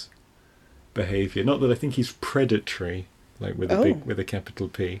his behaviour. Not that I think he's predatory, like with a capital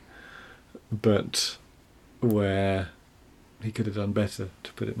P, but where he could have done better,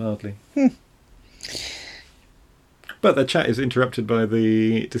 to put it mildly. But the chat is interrupted by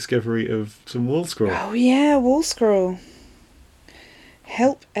the discovery of some wall scroll. Oh yeah, wall scroll.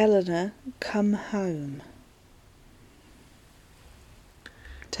 Help Eleanor come home.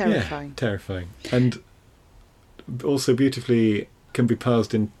 Terrifying. Yeah, terrifying. And also beautifully can be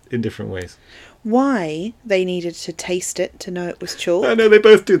parsed in different ways. Why they needed to taste it to know it was chalk? I know, they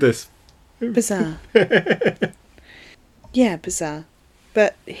both do this. Bizarre. Yeah, bizarre.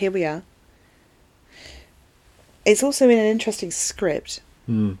 But here we are. It's also in an interesting script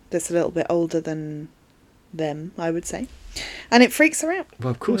that's a little bit older than them, I would say. And it freaks her out.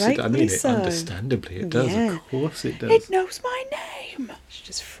 Well, of course it does. I mean, understandably it does. Yeah. Of course it does. It knows my name. She's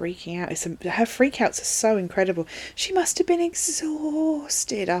just freaking out. Her freakouts are so incredible. She must have been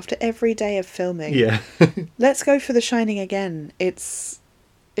exhausted after every day of filming. Yeah. Let's go for The Shining again. It's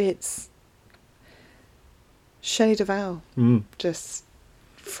Shelley Duvall just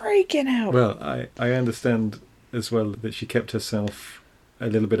freaking out. Well, I understand as well that she kept herself a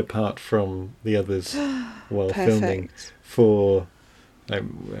little bit apart from the others while filming for, I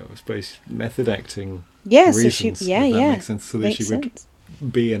suppose, method acting reasons. That makes sense. So that makes she sense.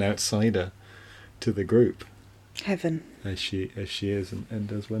 would be an outsider to the group. Heaven. As she is and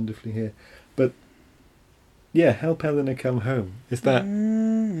does wonderfully here. But yeah, help Eleanor come home. Is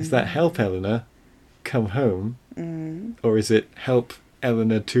that help Eleanor come home, or is it help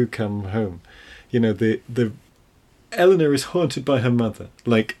Eleanor to come home? You know, the Eleanor is haunted by her mother.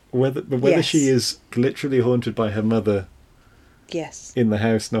 Like whether she is literally haunted by her mother, in the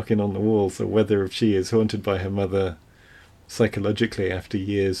house knocking on the walls, or whether she is haunted by her mother psychologically after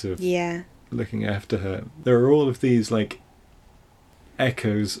years of looking after her. There are all of these like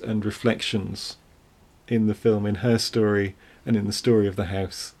echoes and reflections in the film, in her story and in the story of the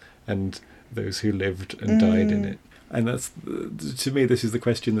house and those who lived and died in it. And that's, to me, this is the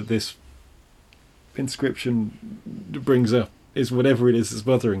question that this inscription brings up, is whatever it is that's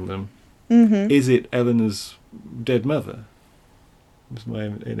bothering them, is it Eleanor's dead mother? Was my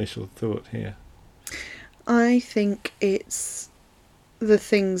initial thought here. I think it's the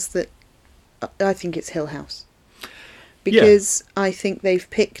things that... I think it's Hill House. Because I think they've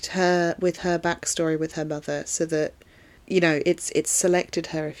picked her with her backstory with her mother so that, you know, it's selected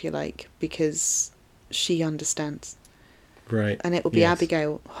her, if you like, because she understands. Right. And it will be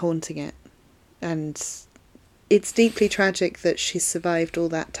Abigail haunting it. And it's deeply tragic that she survived all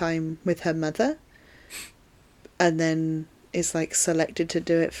that time with her mother and then is like selected to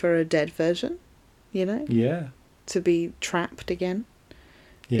do it for a dead version, you know? Yeah. To be trapped again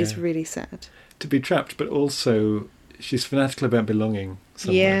is really sad. To be trapped, but also she's fanatical about belonging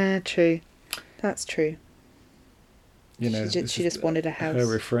somewhere. Yeah, true. That's true. You know, she just wanted a house. Her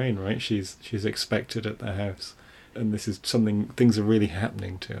refrain, right? She's expected at the house. And this is things are really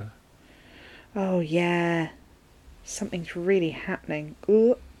happening to her. Oh, yeah. Something's really happening.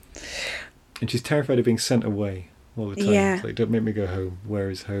 Ooh. And she's terrified of being sent away all the time. Yeah. It's like, don't make me go home. Where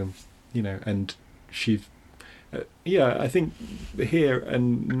is home? You know, and she... I think here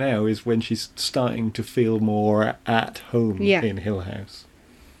and now is when she's starting to feel more at home in Hill House.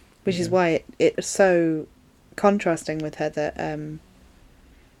 Which is why it's so contrasting with her that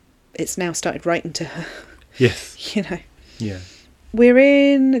it's now started writing to her. Yes. You know. Yeah. We're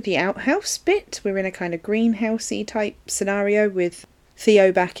in the outhouse bit. We're in a kind of greenhousey type scenario with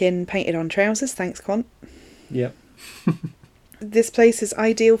Theo back in painted on trousers. Thanks, Quant. Yep. This place is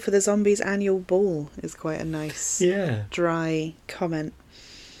ideal for the zombies' annual ball, is quite a nice, dry comment.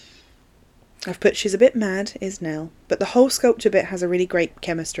 I've put she's a bit mad, is Nell. But the whole sculpture bit has a really great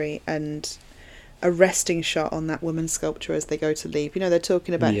chemistry and a resting shot on that woman's sculpture as they go to leave. You know, they're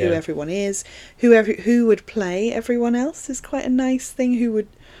talking about who everyone is, who would play everyone else is quite a nice thing. Who would?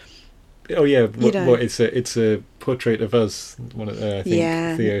 Oh yeah, what it's a portrait of us. I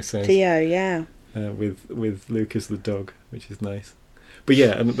think Theo says. Theo, yeah. With Luke as the dog, which is nice. But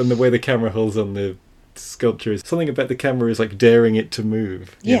yeah, and the way the camera holds on the sculpture is something about the camera is like daring it to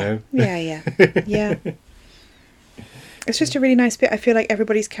move. You know? Yeah. It's just a really nice bit. I feel like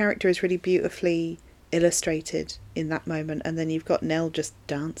everybody's character is really beautifully illustrated in that moment, and then you've got Nell just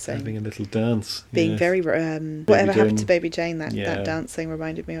dancing, having a little dance, being very whatever happened to Baby Jane. That dancing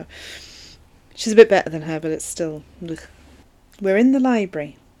reminded me of. She's a bit better than her, but it's still. Ugh. We're in the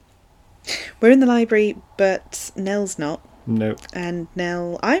library, but Nell's not. No. And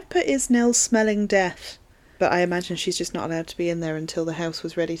Nell, I've put is Nell smelling death. But I imagine she's just not allowed to be in there until the house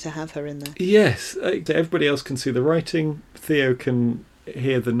was ready to have her in there. Yes, everybody else can see the writing. Theo can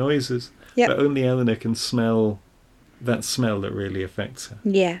hear the noises, but only Eleanor can smell that smell that really affects her.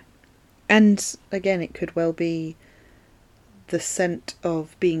 Yeah. And again, it could well be the scent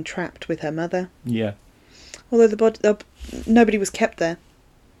of being trapped with her mother. Yeah. Although the body, nobody was kept there.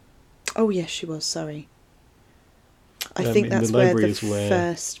 Oh yes, she was. Sorry. I think in the that's where library the is where-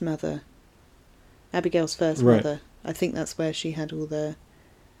 first mother, Abigail's first Right. mother. I think that's where she had all the.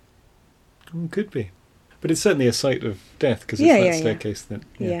 Could be. But it's certainly a site of death because it's Yeah, that yeah, yeah. staircase that...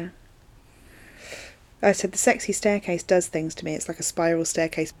 Yeah. I said the sexy staircase does things to me. It's like a spiral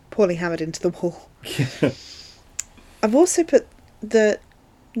staircase poorly hammered into the wall. Yeah. I've also put that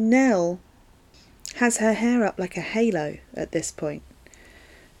Nell has her hair up like a halo at this point.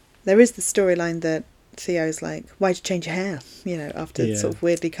 There is the storyline that Theo's like, why'd you change your hair? You know, after Yeah. sort of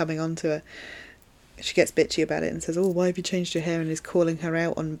weirdly coming on to her. She gets bitchy about it and says, oh, why have you changed your hair? And is calling her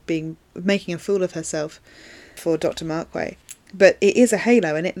out on making a fool of herself for Dr. Markway. But it is a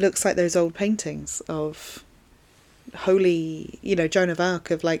halo, and it looks like those old paintings of holy, you know, Joan of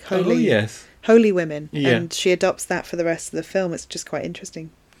Arc, of like holy, Oh, yes. holy women. Yeah. And she adopts that for the rest of the film. It's just quite interesting.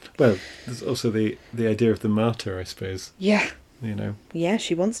 Well, there's also the idea of the martyr, I suppose. Yeah. You know. Yeah,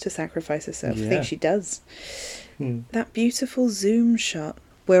 she wants to sacrifice herself. I Yeah. think she does. Hmm. That beautiful zoom shot.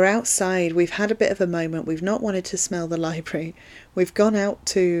 We're outside. We've had a bit of a moment. We've not wanted to smell the library. We've gone out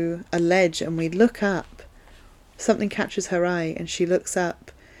to a ledge and we look up. Something catches her eye and she looks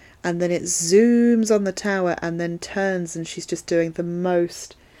up. And then it zooms on the tower and then turns and she's just doing the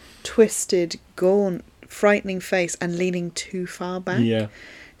most twisted, gaunt, frightening face and leaning too far back. Yeah.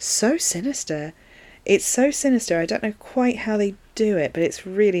 So sinister. It's so sinister. I don't know quite how they do it, but it's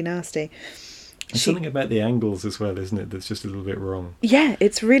really nasty. There's something about the angles as well, isn't it, that's just a little bit wrong. Yeah,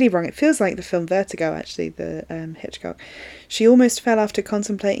 it's really wrong. It feels like the film Vertigo, actually, the Hitchcock. She almost fell after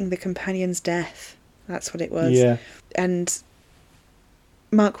contemplating the companion's death. That's what it was. Yeah. And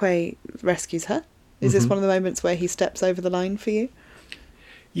Markway rescues her. Is this Mhm. one of the moments where he steps over the line for you?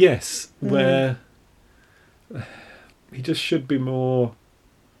 Yes, where he just should be more...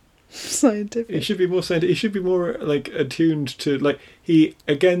 Scientific. He should be more scientific. He should be more like attuned to, like, he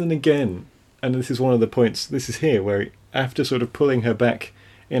again and again, and this is one of the points. This is here where after sort of pulling her back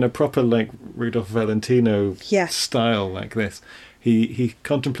in a proper like Rudolph Valentino Yeah. style like this, he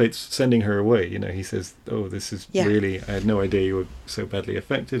contemplates sending her away. You know, he says, "Oh, this is Yeah. really. I had no idea you were so badly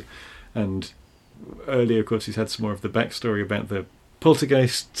affected." And earlier, of course, he's had some more of the backstory about the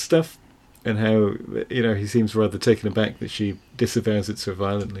poltergeist stuff. And how, you know, he seems rather taken aback that she disavows it so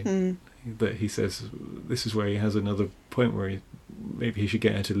violently. Mm. That he says this is where he has another point where maybe he should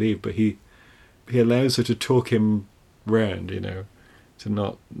get her to leave, but he allows her to talk him round, you know, to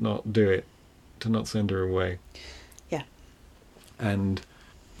not do it, to not send her away. Yeah. And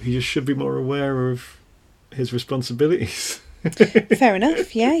he just should be more aware of his responsibilities. Fair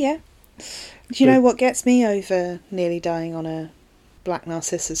enough. Yeah, yeah. Do you know what gets me over nearly dying on a Black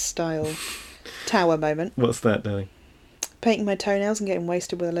Narcissus style tower moment? What's that, darling? Painting my toenails and getting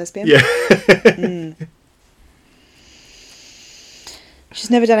wasted with a lesbian. Yeah. Mm. She's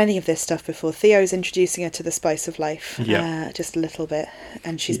never done any of this stuff before. Theo's introducing her to the spice of life, Yeah. just a little bit,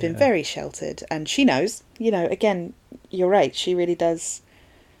 and she's been Yeah. very sheltered. And she knows, you know. Again, you're right. She really does.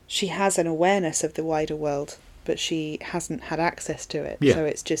 She has an awareness of the wider world, but she hasn't had access to it. Yeah. So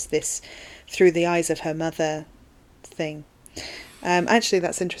it's just this through the eyes of her mother thing. Actually,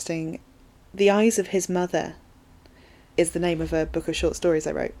 that's interesting. The Eyes of His Mother is the name of a book of short stories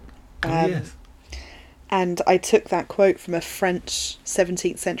I wrote. Oh, yes. And I took that quote from a French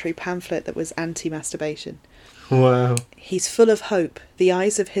 17th century pamphlet that was anti-masturbation. Wow. He's full of hope. The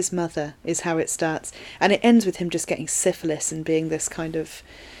eyes of his mother is how it starts. And it ends with him just getting syphilis and being this kind of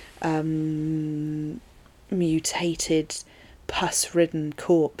mutated, pus-ridden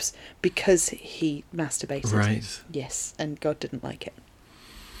corpse because he masturbated. Right. Yes, and God didn't like it.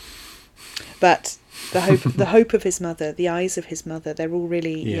 But the hope of his mother, the eyes of his mother, they're all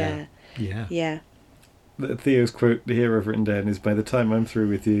really, Yeah. yeah. Theo's quote here I've written down is, "By the time I'm through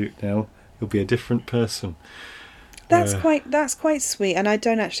with you, Nell, you'll be a different person." That's quite sweet, and I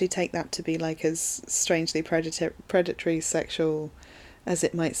don't actually take that to be like as strangely predatory sexual as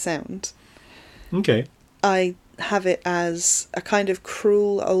it might sound. Okay. I have it as a kind of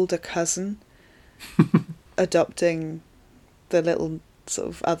cruel older cousin adopting the little sort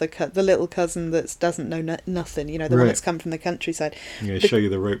of other the little cousin that doesn't know nothing, you know, the one Right. that's come from the countryside. I'm going to show you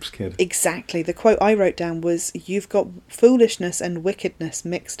the ropes, kid. Exactly. The quote I wrote down was, "You've got foolishness and wickedness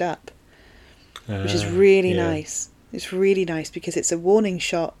mixed up," which is really yeah. nice. It's really nice because it's a warning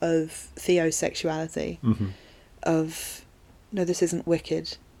shot of Theo's sexuality. Mm-hmm. Of, no, this isn't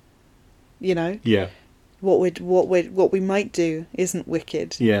wicked. You know, Yeah. what we might do isn't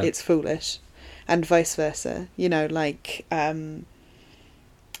wicked. Yeah. It's foolish, and vice versa. You know, like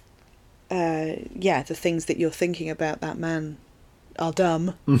the things that you're thinking about that man are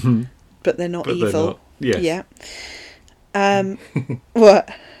dumb, Mm-hmm. but they're not But evil. they're not. Yes. Yeah. What?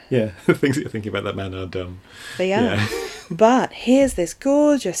 Yeah, the things that you're thinking about that man are dumb. They are. Yeah. But here's this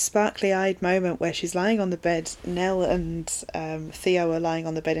gorgeous, sparkly-eyed moment where she's lying on the bed. Nell and Theo are lying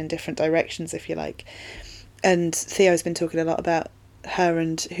on the bed in different directions, if you like. And Theo's been talking a lot about her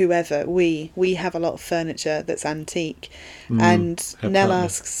and whoever. We have a lot of furniture that's antique. And her Nell partner.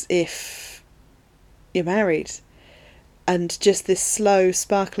 asks if you're married. And just this slow,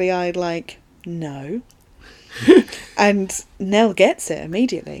 sparkly-eyed, like, no. And Nell gets it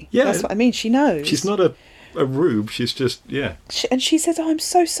immediately. Yeah. That's what I mean. She knows. She's not a rube, she's just, yeah. And she says, oh, I'm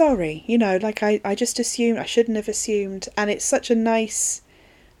so sorry. You know, like, I just assumed, I shouldn't have assumed. And it's such a nice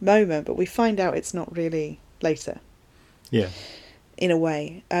moment, but we find out it's not really later. Yeah. In a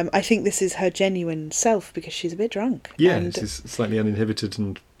way. I think this is her genuine self because she's a bit drunk. Yeah, And she's slightly uninhibited,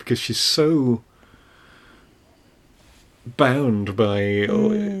 and because she's so bound by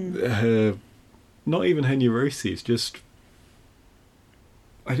her, not even her neuroses, just,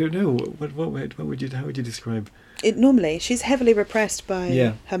 I don't know, how would you describe? normally, she's heavily repressed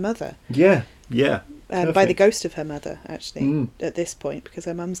by her mother. Yeah, yeah. By the Perfect. ghost of her mother, actually, at this point, because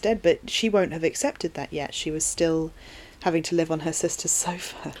her mum's dead. But she won't have accepted that yet. She was still having to live on her sister's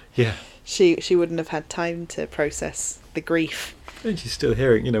sofa. Yeah. She wouldn't have had time to process the grief. And she's still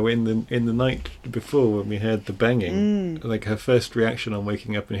hearing, you know, in the night before when we heard the banging, like her first reaction on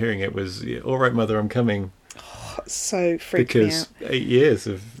waking up and hearing it was, yeah, all right, mother, I'm coming. So freaked me out. Because 8 years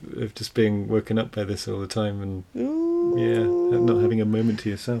of just being woken up by this all the time and, yeah, not having a moment to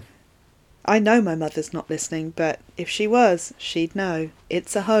yourself. I know my mother's not listening, but if she was, she'd know.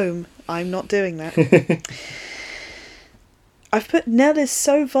 It's a home. I'm not doing that. I've put Nell is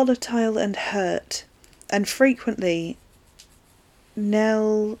so volatile and hurt, and frequently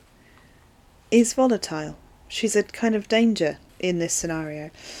Nell is volatile. She's a kind of danger in this scenario.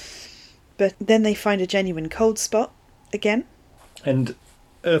 But then they find a genuine cold spot again. And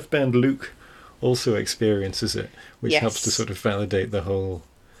Earthbound Luke also experiences it, which helps to sort of validate the whole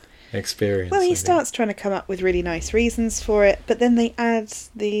experience. Well, he starts trying to come up with really nice reasons for it, but then they add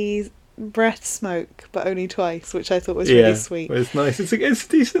the breath smoke, but only twice, which I thought was really sweet. Well, it's nice. It's a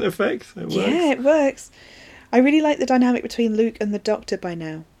decent effect. It works. Yeah, it works. I really like the dynamic between Luke and the Doctor by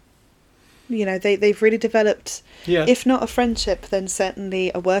now. You know, they've really developed, if not a friendship, then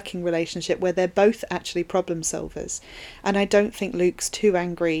certainly a working relationship where they're both actually problem solvers. And I don't think Luke's too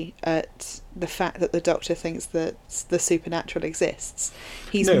angry at the fact that the Doctor thinks that the supernatural exists.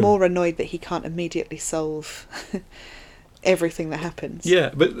 He's more annoyed that he can't immediately solve everything that happens.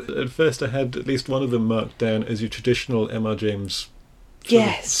 Yeah, but at first I had at least one of them marked down as your traditional M.R. James sort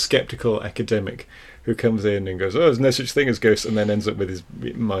of sceptical academic who comes in and goes, oh, there's no such thing as ghosts, and then ends up with his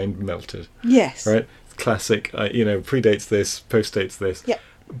mind melted. Yes. Right? Classic, predates this, postdates this. Yeah.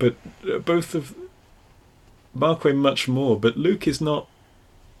 But both of Markway much more, but Luke is not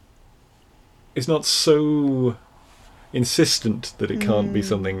so insistent that it can't be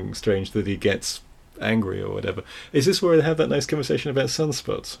something strange that he gets angry or whatever. Is this where they have that nice conversation about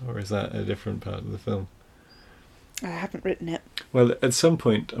sunspots, or is that a different part of the film? I haven't written it. Well, at some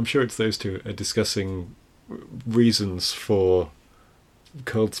point, I'm sure it's those two are discussing reasons for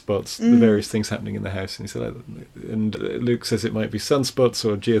cold spots, the various things happening in the house, and he said, and Luke says it might be sunspots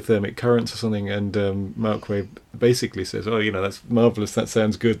or geothermic currents or something, and Markway basically says, "Oh, that's marvelous. That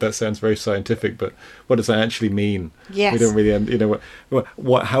sounds good. That sounds very scientific. But what does that actually mean? Yes. We don't really,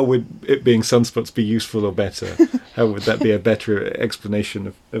 what? How would it being sunspots be useful or better? How would that be a better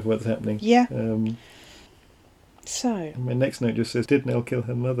explanation of what's happening? Yeah. So my next note just says, "Did Nell kill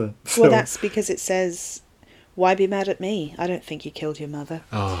her mother?" Well, that's because it says, "Why be mad at me? I don't think you killed your mother."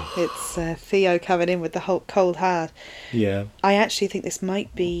 Oh. It's Theo coming in with the whole cold hard. Yeah. I actually think this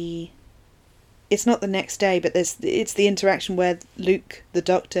might be. It's not the next day, but it's the interaction where Luke, the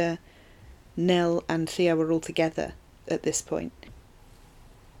Doctor, Nell, and Theo are all together at this point.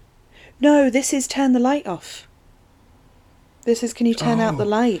 No, this is turn the light off. This is can you turn out the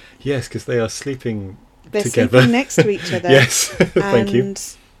light? Yes, because they are sleeping. They're together. sleeping next to each other. Yes, thank you.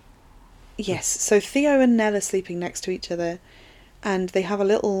 Yes, so Theo and Nell are sleeping next to each other, and they have a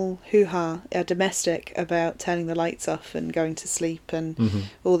little hoo-ha, a domestic, about turning the lights off and going to sleep and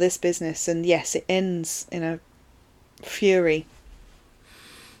all this business. And yes, it ends in a fury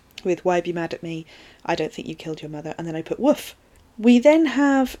with, "Why be mad at me? I don't think you killed your mother." And then I put, "Woof." We then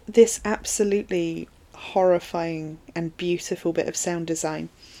have this absolutely horrifying and beautiful bit of sound design.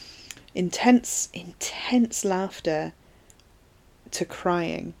 Intense laughter to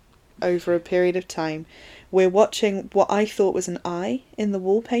crying over a period of time. We're watching what I thought was an eye in the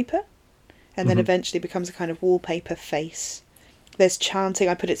wallpaper, and then eventually becomes a kind of wallpaper face. There's chanting.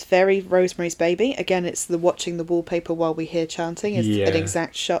 I put it's very Rosemary's Baby. Again, it's the watching the wallpaper while we hear chanting is Yeah. an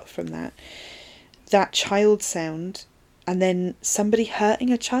exact shot from that. That child sound, and then somebody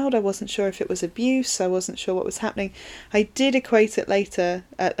hurting a child. I wasn't sure if it was abuse. I wasn't sure what was happening. I did equate it later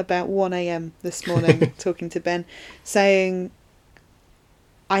at about 1 a.m. this morning, talking to Ben, saying,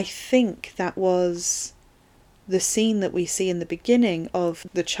 I think that was the scene that we see in the beginning of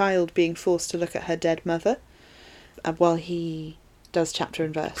the child being forced to look at her dead mother while he does chapter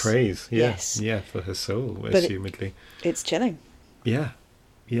and verse. Praise, yeah. Yes. Yeah, for her soul, But assumedly. It's chilling. Yeah,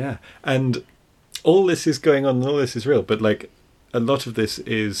 yeah. And all this is going on and all this is real, but like a lot of this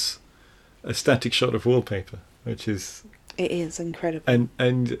is a static shot of wallpaper, which is... It is incredible.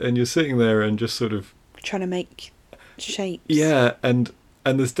 And you're sitting there and just sort of... Trying to make shapes. Yeah, and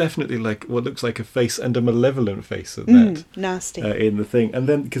there's definitely like what looks like a face and a malevolent face at that. Nasty. In the thing. And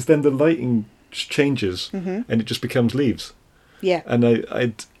then, because then the lighting changes and it just becomes leaves. Yeah. And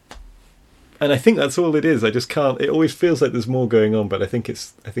I think that's all it is. I just can't. It always feels like there's more going on, but I think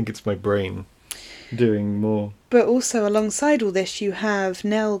it's my brain doing more. But also alongside all this, you have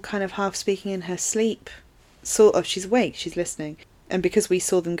Nell kind of half speaking in her sleep. Sort of. She's awake. She's listening. And because we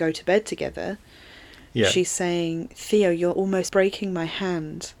saw them go to bed together, Yeah. she's saying, Theo, you're almost breaking my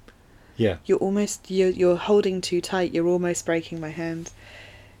hand. Yeah. You're holding too tight. You're almost breaking my hand.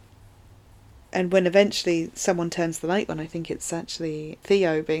 And when eventually someone turns the light on, I think it's actually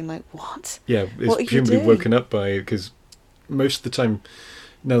Theo being like, what? Yeah. It's What are you presumably doing? woken up by, because most of the time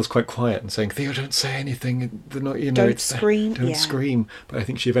Nell's quite quiet and saying, Theo, don't say anything. They're not, you know, Don't scream. Don't Yeah. scream. But I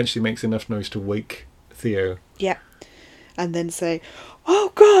think she eventually makes enough noise to wake Theo. Yeah. And then say,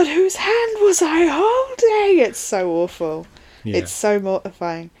 oh God, whose hand was I holding? It's so awful. Yeah. It's so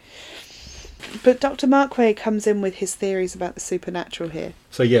mortifying. But Dr. Markway comes in with his theories about the supernatural here.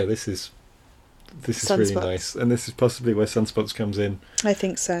 So yeah, this is really Sunspots. nice, and this is possibly where Sunspots comes in. I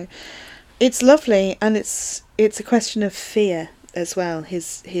think so. It's lovely, and it's a question of fear as well.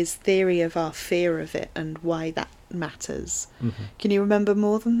 His theory of our fear of it and why that matters. Mm-hmm. Can you remember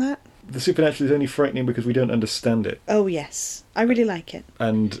more than that? The supernatural is only frightening because we don't understand it, Oh yes, I really like it.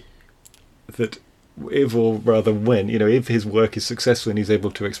 and that if, or rather when, if his work is successful and he's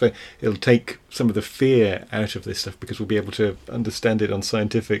able to explain, it'll take some of the fear out of this stuff because we'll be able to understand it on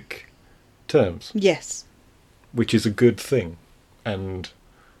scientific terms, Yes. which is a good thing. And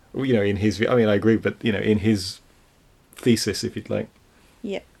in his view, I mean, I agree, but in his thesis, if you'd like,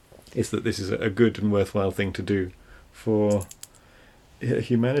 Yeah. is that this is a good and worthwhile thing to do for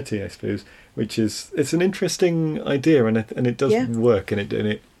humanity, I suppose. Which is, it's an interesting idea, and it does Yeah. work,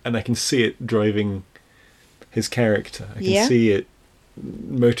 and I can see it driving his character. I can Yeah. see it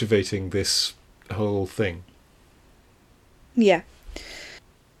motivating this whole thing. Yeah.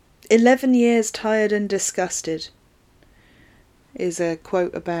 11 years tired and disgusted is a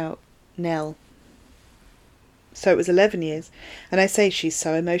quote about Nell. So it was 11 years. And I say she's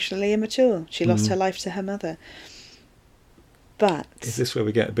so emotionally immature. She lost her life to her mother. But... Is this where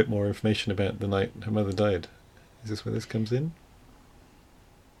we get a bit more information about the night her mother died? Is this where this comes in?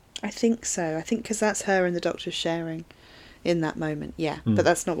 I think so. I think because that's her and the doctor sharing in that moment. Yeah. But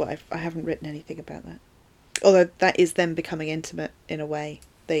that's not what I haven't written anything about that. Although that is them becoming intimate in a way.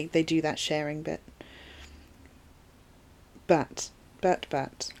 They do that sharing bit. But.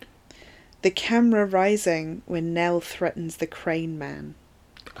 The camera rising when Nell threatens the Crane man.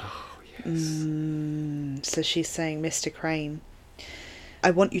 Oh, yes. So she's saying, Mr. Crane,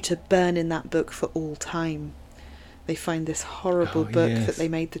 I want you to burn in that book for all time. They find this horrible book yes. that they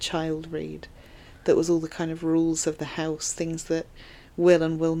made the child read. That was all the kind of rules of the house, things that will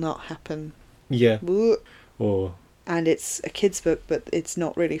and will not happen. Yeah. Woo. Or... And it's a kid's book, but it's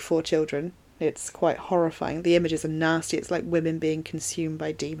not really for children. It's quite horrifying. The images are nasty. It's like women being consumed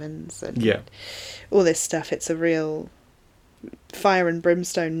by demons and Yeah. all this stuff. It's a real fire and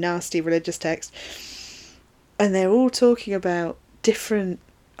brimstone, nasty religious text. And they're all talking about different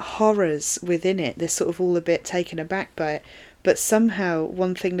horrors within it. They're sort of all a bit taken aback by it. But somehow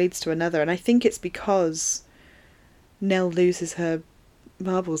one thing leads to another. And I think it's because Nell loses her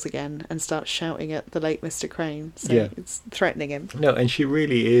marbles again and starts shouting at the late Mr. Crane. So Yeah. it's threatening him. No, and she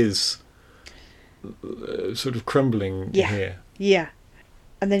really is sort of crumbling here. Yeah.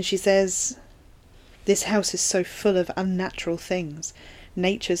 And then she says, this house is so full of unnatural things.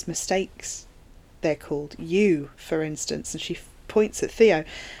 Nature's mistakes, they're called. You, for instance. And she points at Theo.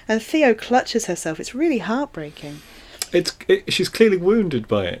 And Theo clutches herself. It's really heartbreaking. She's clearly wounded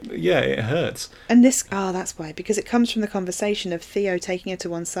by it. Yeah, it hurts. And this... that's why. Because it comes from the conversation of Theo taking her to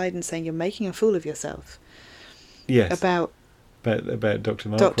one side and saying, you're making a fool of yourself. Yes. About Dr.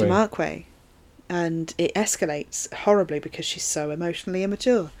 Markway. Dr. Markway. and it escalates horribly because she's so emotionally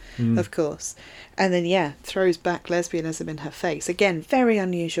immature, of course. And then, throws back lesbianism in her face. Again, very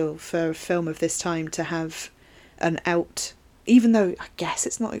unusual for a film of this time to have an out, even though I guess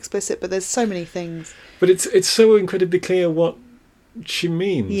it's not explicit, but there's so many things. But it's so incredibly clear what she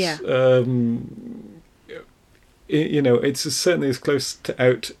means. Yeah. It's certainly as close to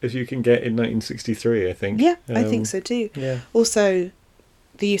out as you can get in 1963, I think. Yeah, I think so too. Yeah. Also,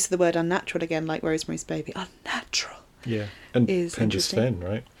 the use of the word unnatural again, like Rosemary's Baby. Unnatural. Yeah. And is Penda's Fen,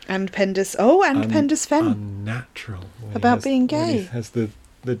 right? And Penda's... Oh, and Penda's Fen. Unnatural. About being gay. When he has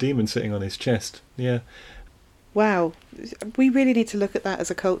the demon sitting on his chest. Yeah. Wow. We really need to look at that as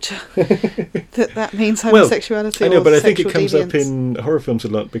a culture. that means homosexuality. Well, I know, but I think it comes up in horror films a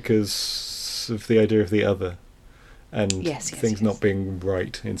lot because of the idea of the other and things not being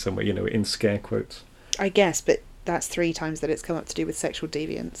right in some way, in scare quotes. I guess, but that's 3 times that it's come up to do with sexual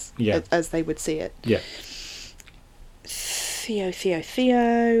deviance, as they would see it. Yeah.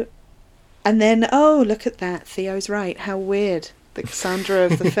 Theo. And then, look at that. Theo's right. How weird. The Cassandra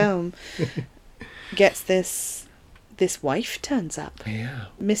of the film gets this wife turns up. Yeah.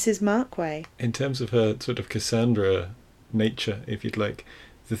 Mrs. Markway. In terms of her sort of Cassandra nature, if you'd like,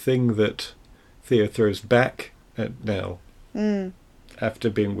 the thing that Theo throws back at Nell after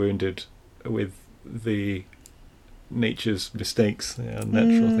being wounded with the nature's mistakes, the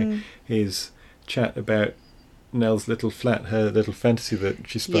unnatural thing, is chat about Nell's little flat, her little fantasy that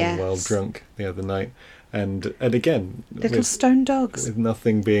she spun while drunk the other night. And again, little stone dogs, with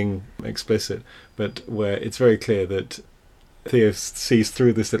nothing being explicit, but where it's very clear that Theo sees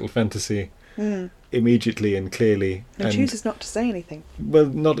through this little fantasy immediately and clearly, and chooses not to say anything. Well,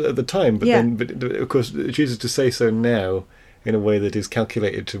 not at the time, but then, but of course, chooses to say so now in a way that is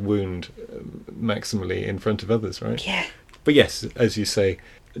calculated to wound maximally in front of others, right? Yeah. But yes, as you say,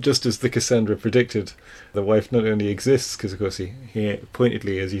 just as the Cassandra predicted, the wife not only exists, because of course he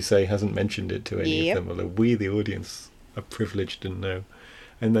pointedly, as you say, hasn't mentioned it to any of them, although we, the audience, are privileged and know.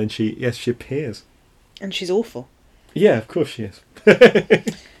 And then she appears. And she's awful. Yeah, of course she is.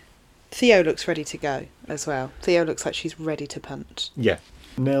 Theo looks ready to go as well. Theo looks like she's ready to punch. Yeah.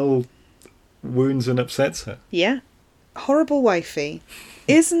 Nell wounds and upsets her. Yeah. Horrible wifey.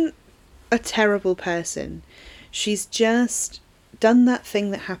 Isn't a terrible person. She's just done that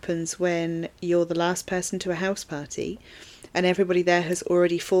thing that happens when you're the last person to a house party and everybody there has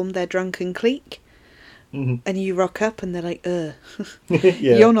already formed their drunken clique. And you rock up and they're like, ugh.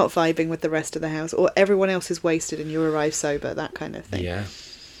 You're not vibing with the rest of the house, or everyone else is wasted and you arrive sober, that kind of thing. Yeah.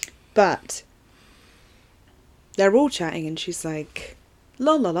 But they're all chatting and she's like,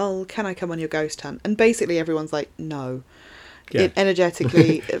 lol, lol, lol, can I come on your ghost hunt? And basically everyone's like, no. Yeah.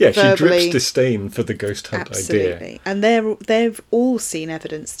 Energetically, yeah, verbally, she drips disdain for the ghost hunt idea. And they've all seen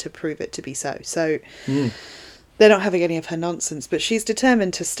evidence to prove it to be so. So they're not having any of her nonsense, but she's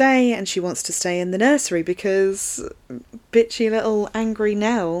determined to stay, and she wants to stay in the nursery because bitchy little angry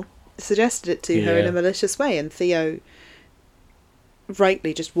Nell suggested it to her in a malicious way, and Theo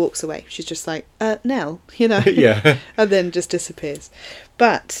rightly just walks away. She's just like, Nell, yeah. And then just disappears.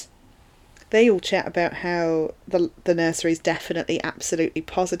 But they all chat about how the nursery's definitely, absolutely,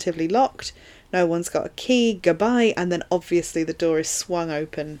 positively locked. No one's got a key. Goodbye. And then obviously the door is swung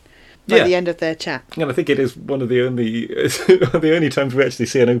open by the end of their chat. And I think it is one of the only times we actually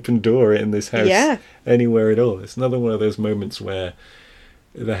see an open door in this house anywhere at all. It's another one of those moments where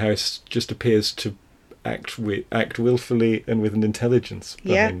the house just appears to act willfully and with an intelligence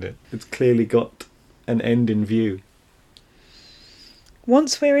behind it. It's clearly got an end in view.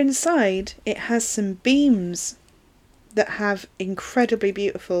 Once we're inside, it has some beams that have incredibly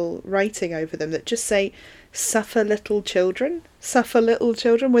beautiful writing over them that just say, suffer little children,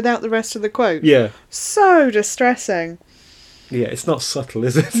 without the rest of the quote. Yeah. So distressing. Yeah, it's not subtle,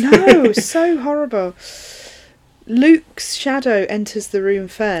 is it? No, so horrible. Luke's shadow enters the room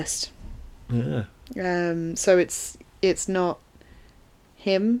first. Yeah. So it's not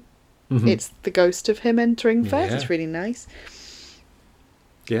him, it's the ghost of him entering first. Yeah. It's really nice.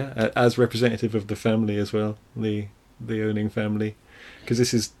 Yeah, as representative of the family as well, the owning family, because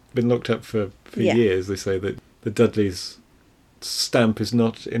this has been looked up for years. They say that the Dudleys' stamp is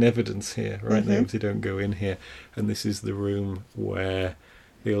not in evidence here, right? They obviously don't go in here, and this is the room where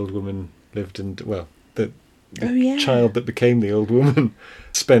the old woman lived, and the child that became the old woman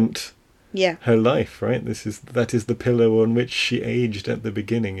spent her life, right? That is the pillow on which she aged at the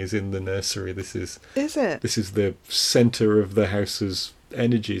beginning, is in the nursery. This is the centre of the house's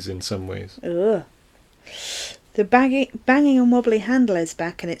energies in some ways. Ugh. The banging on wobbly handle is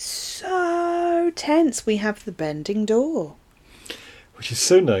back, and it's so tense. We have the bending door. which is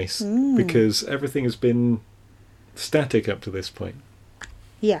so nice because everything has been static up to this point.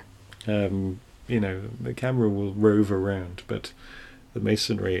 Yeah. The camera will rove around, but the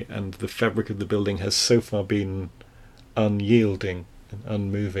masonry and the fabric of the building has so far been unyielding and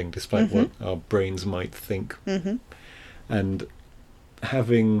unmoving, despite what our brains might think. And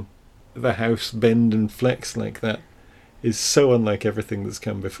having the house bend and flex like that is so unlike everything that's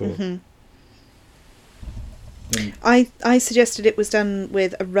come before. I suggested it was done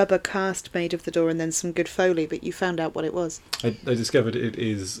with a rubber cast made of the door and then some good Foley, but you found out what it was. I discovered it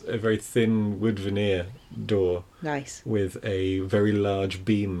is a very thin wood veneer door. Nice. With a very large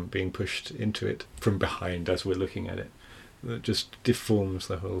beam being pushed into it from behind as we're looking at it. That just deforms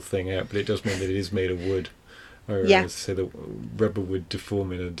the whole thing out, but it does mean that it is made of wood. Whereas, say, the rubber would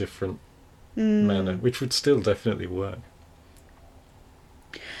deform in a different manner, which would still definitely work.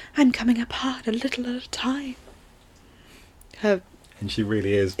 I'm coming apart a little at a time. Her And she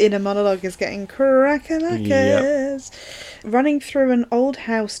really is. inner monologue is getting crackalackers. Yep. Running through an old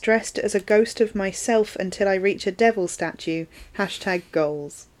house dressed as a ghost of myself until I reach a devil statue. #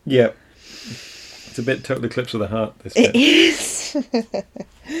 goals. Yeah. It's a bit Total Eclipse of the Heart, this It bit. is.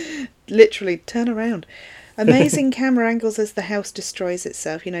 Literally, turn around. Amazing camera angles as the house destroys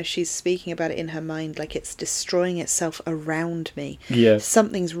itself. She's speaking about it in her mind like it's destroying itself around me. Yeah.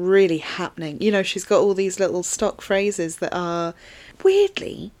 Something's really happening. She's got all these little stock phrases that are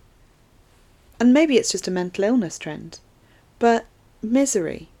weirdly, and maybe it's just a mental illness trend, but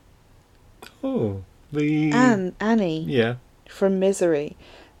Misery. Oh, Annie. Yeah. From Misery.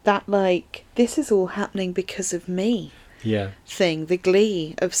 That, this is all happening because of me. Yeah. Thing, the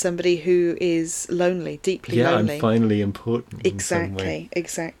glee of somebody who is lonely, deeply lonely. I'm finally important in some way.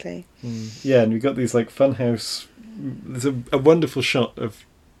 Exactly. Yeah, and we've got these funhouse. There's a wonderful shot of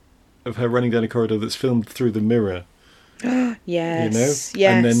her running down a corridor that's filmed through the mirror. Yes.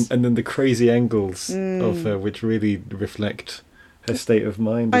 Yes. And then the crazy angles of her, which really reflect her state of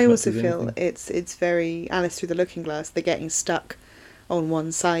mind. I also feel it's very Alice Through the Looking Glass. They're getting stuck on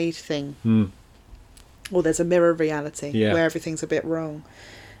one side thing. Or there's a mirror reality where everything's a bit wrong.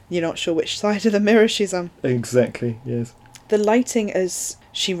 You're not sure which side of the mirror she's on. Exactly, yes. The lighting as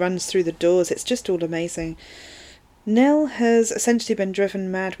she runs through the doors, it's just all amazing. Nell has essentially been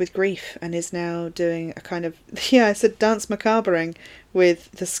driven mad with grief and is now doing a kind of, dance macabring with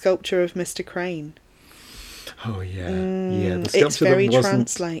the sculpture of Mr. Crane. Oh, yeah. The sculpture it's very that wasn't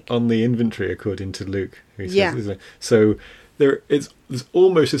trance-like. on the inventory, according to Luke. Who says, isn't it? So there's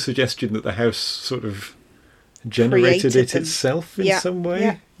almost a suggestion that the house sort of generated it itself in some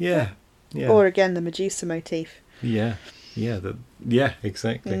way. Yeah. Or again, the Medusa motif. Yeah,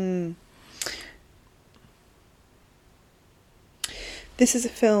 exactly. This is a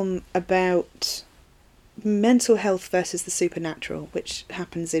film about mental health versus the supernatural, which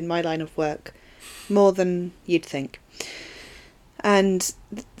happens in my line of work more than you'd think. And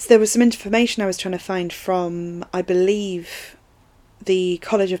there was some information I was trying to find from, I believe, the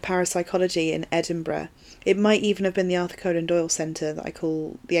College of Parapsychology in Edinburgh. It might even have been the Arthur Conan Doyle Centre that I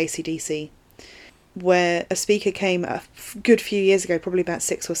call the ACDC, where a speaker came a good few years ago, probably about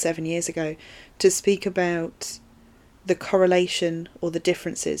 6 or 7 years ago, to speak about the correlation or the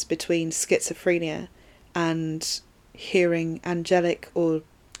differences between schizophrenia and hearing angelic or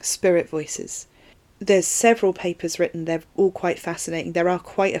spirit voices. There's several papers written, they're all quite fascinating. There are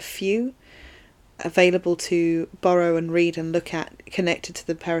quite a few available to borrow and read and look at, connected to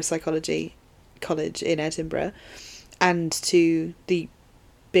the Parapsychology College in Edinburgh and to the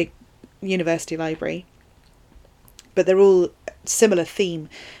big university library. But they're all similar theme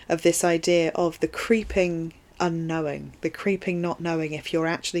of this idea of the creeping unknowing, the creeping not knowing if you're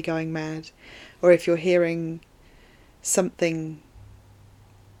actually going mad or if you're hearing something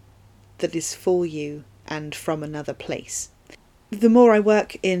that is for you and from another place. The more I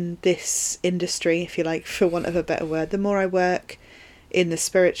work in this industry, if you like, for want of a better word, the more I work in the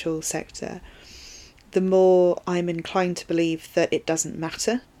spiritual sector, the more I'm inclined to believe that it doesn't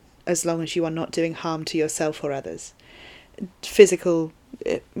matter as long as you are not doing harm to yourself or others. Physical,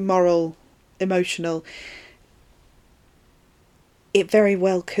 moral, emotional. It very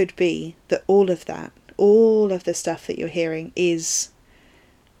well could be that all of the stuff that you're hearing is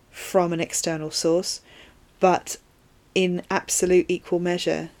from an external source, but in absolute equal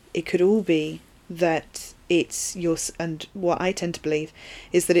measure, it could all be that it's and what I tend to believe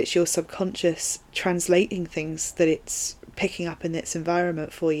is that it's your subconscious translating things that it's picking up in its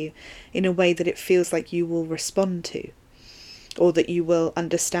environment for you in a way that it feels like you will respond to, or that you will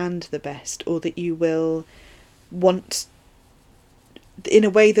understand the best, or that you will want in a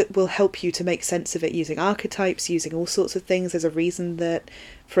way that will help you to make sense of it, using archetypes, using all sorts of things. There's a reason that,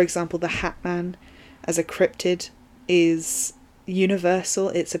 for example, the Hat Man as a cryptid is universal.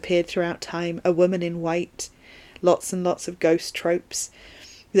 It's appeared throughout time. A woman in white, lots and lots of ghost tropes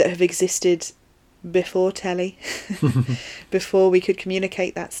that have existed before telly, before we could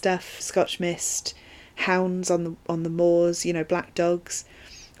communicate that stuff. Scotch mist, hounds on the moors, you know, black dogs,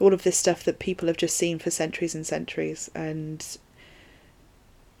 all of this stuff that people have just seen for centuries and centuries, and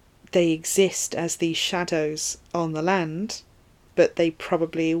they exist as these shadows on the land, but they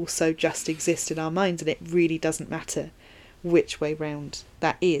probably also just exist in our minds, and it really doesn't matter which way round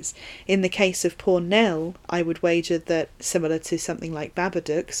that is. In the case of poor Nell, I would wager that, similar to something like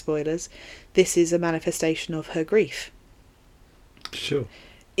Babadook, spoilers, this is a manifestation of her grief. Sure.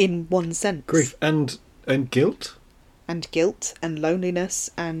 In one sense. Grief and guilt? And guilt and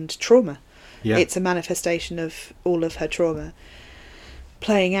loneliness and trauma. Yeah. It's a manifestation of all of her trauma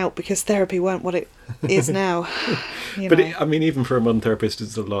playing out, because therapy weren't what it is now. But I mean, even for a modern therapist,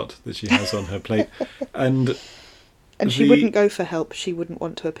 it's a lot that she has on her plate. And she wouldn't go for help. She wouldn't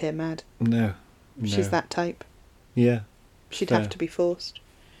want to appear mad. No. She's that type. Yeah. She'd have to be forced.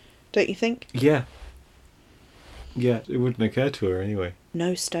 Don't you think? Yeah. Yeah, it wouldn't occur to her anyway.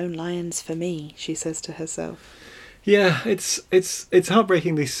 No stone lions for me, she says to herself. Yeah, it's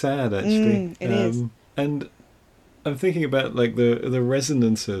heartbreakingly sad, actually. It is. And I'm thinking about like the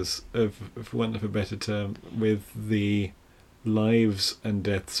resonances of, for want of a better term, with the lives and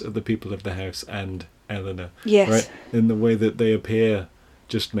deaths of the people of the house and Eleanor. Yes. Right? In the way that they appear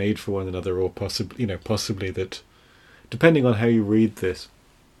just made for one another, or possibly that, depending on how you read this,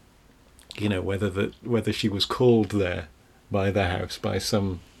 you know, whether she was called there by the house, by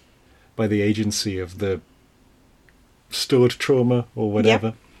the agency of the stored trauma or whatever.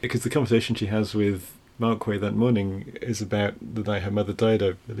 Yep. Because the conversation she has with Markway that morning is about the night her mother died.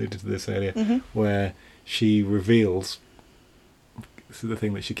 I alluded to this earlier, where she reveals, this is the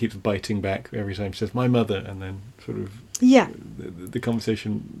thing that she keeps biting back every time she says "my mother," and then sort of the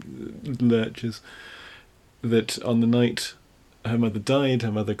conversation lurches, that on the night her mother died,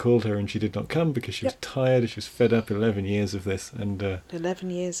 her mother called her and she did not come because she was tired. She was fed up. 11 years of this, and 11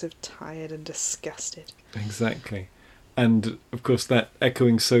 years of tired and disgusted. Exactly. And of course that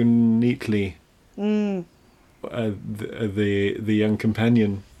echoing so neatly the young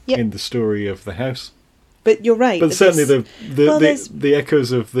companion in the story of the house. But you're right. But certainly the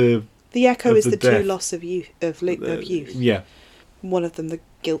echoes of the echo is the death. true loss of youth. Yeah. One of them, the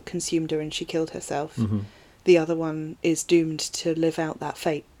guilt consumed her and she killed herself. Mm-hmm. The other one is doomed to live out that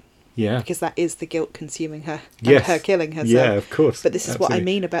fate. Yeah. Because that is the guilt consuming her and her killing herself. Yeah, of course. But this is what I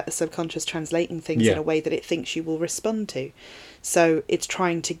mean about the subconscious translating things in a way that it thinks you will respond to. So it's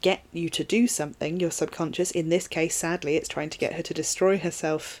trying to get you to do something, your subconscious. In this case, sadly, it's trying to get her to destroy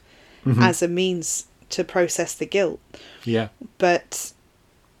herself as a means to process the guilt. Yeah. But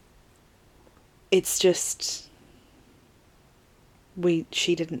it's just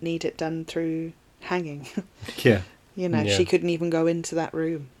she didn't need it done through hanging. Yeah. You know, she couldn't even go into that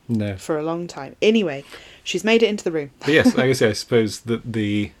room for a long time. Anyway, she's made it into the room. But yes, I suppose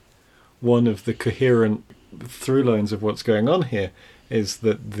that one of the coherent through lines of what's going on here is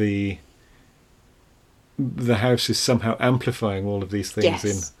that the house is somehow amplifying all of these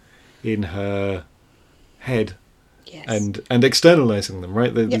things in her head. Yes. And externalizing them,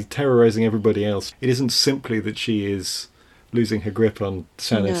 right? They're terrorizing everybody else. It isn't simply that she is losing her grip on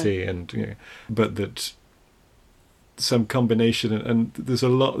sanity, and but that some combination, and there's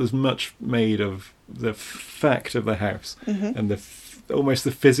much made of the fact of the house and almost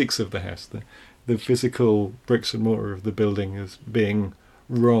the physics of the house, the physical bricks and mortar of the building as being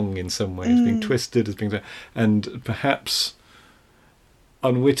wrong in some way, as being twisted, as being, and perhaps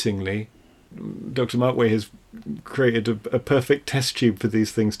unwittingly, Dr. Markway has created a perfect test tube for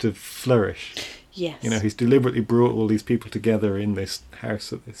these things to flourish. Yes. He's deliberately brought all these people together in this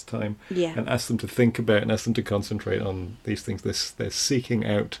house at this time and asked them to think about and asked them to concentrate on these things. They're seeking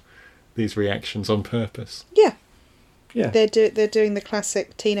out these reactions on purpose. Yeah. Yeah. They're doing the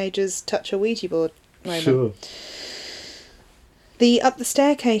classic teenagers touch a Ouija board moment. Sure. The up the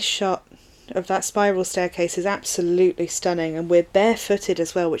staircase shot of that spiral staircase is absolutely stunning, and we're barefooted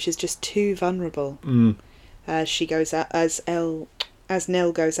as well, which is just too vulnerable. As she goes up, as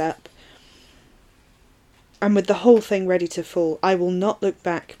Nell goes up. And with the whole thing ready to fall, I will not look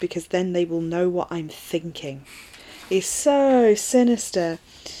back because then they will know what I'm thinking. It's so sinister.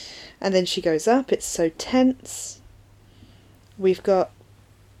 And then she goes up, it's so tense. We've got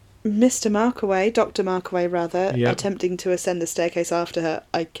Dr. Markway rather, attempting to ascend the staircase after her.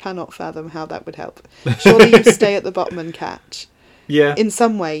 I cannot fathom how that would help. Surely you stay at the bottom and catch. Yeah. In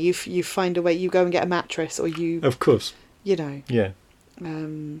some way, you find a way. You go and get a mattress, or you, Of course. you know. Yeah.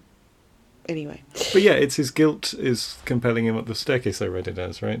 Anyway. But yeah, it's his guilt is compelling him up the staircase. I read it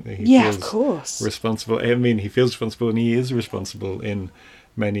as, right? He Yeah, feels of course. responsible. I mean, he feels responsible, and he is responsible in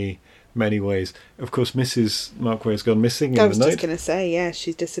many, many ways. Of course, Mrs. Markway has gone missing I in was the just night. going to say, yeah,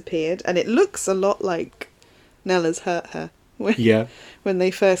 she's disappeared, and it looks a lot like Nella's hurt her. Yeah. When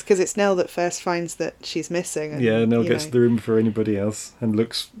they first, because it's Nell that first finds that she's missing. And, Yeah, Nell you gets know. to the room before anybody else and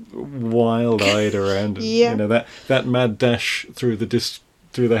looks wild-eyed around. And, Yeah. you know, that mad dash through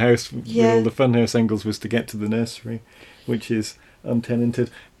the house with Yeah. all the funhouse angles was to get to the nursery, which is untenanted.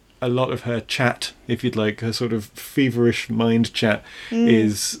 A lot of her chat, if you'd like, her sort of feverish mind chat,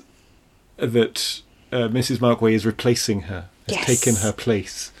 is that Mrs. Markway is replacing her, has Yes. taken her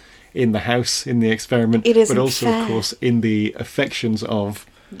place in the house, in the experiment, It isn't but also, fair. of course, in the affections of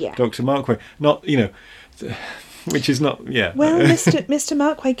Yeah. Dr. Markway. Not, you know, which is not, yeah. Well, Mr.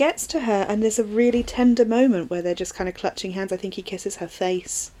 Markway gets to her, and there's a really tender moment where they're just kind of clutching hands. I think he kisses her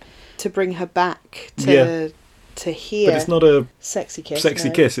face to bring her back to hear. But it's not a sexy kiss. sexy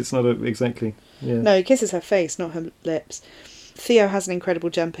no. kiss. It's not exactly. Yeah. No, he kisses her face, not her lips. Theo has an incredible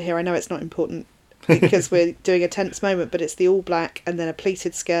jumper here. I know it's not important because we're doing a tense moment, but it's the all black and then a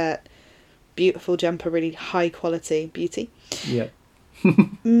pleated skirt, beautiful jumper, really high quality beauty. Yeah.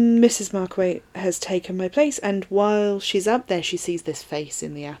 Mrs. Markway has taken my place, and while she's up there, she sees this face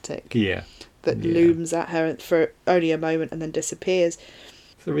in the attic Yeah. that Yeah. looms at her for only a moment and then disappears.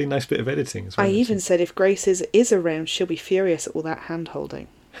 It's a really nice bit of editing as well. I even said if Grace is around, she'll be furious at all that hand holding.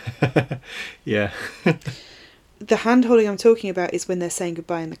 Yeah. The hand holding I'm talking about is when they're saying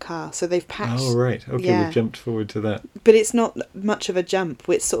goodbye in the car. So they've patched. Oh, right. Okay, Yeah. we've jumped forward to that. But it's not much of a jump.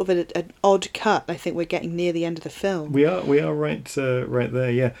 It's sort of an odd cut. I think we're getting near the end of the film. We are right there,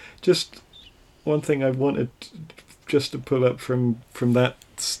 yeah. Just one thing I wanted just to pull up from that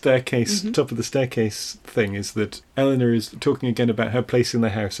staircase, top of the staircase thing, is that Eleanor is talking again about her place in the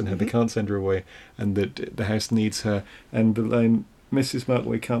house and how they can't send her away and that the house needs her, and the line, Mrs.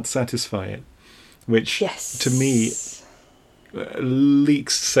 Markway can't satisfy it, which Yes. to me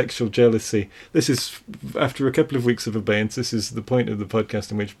leaks sexual jealousy. This is after a couple of weeks of abeyance. This is the point of the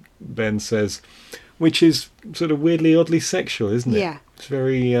podcast in which Ben says, which is sort of weirdly, oddly sexual, isn't it? Yeah. It's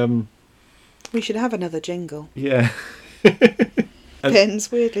very We should have another jingle. yeah. And-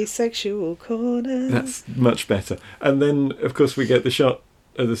 Ben's weirdly sexual corner. That's much better. And then, of course, we get the shot,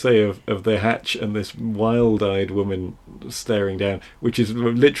 as I say, of the hatch and this wild-eyed woman staring down, which is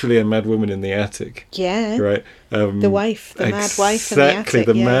literally a mad woman in the attic. Yeah. Right. The wife, the mad wife in the attic. Exactly,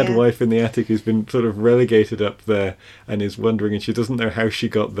 the yeah, mad yeah. wife in the attic who's been sort of relegated up there and is wondering, and she doesn't know how she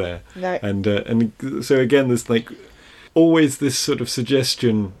got there. No. And so again, there's like always this sort of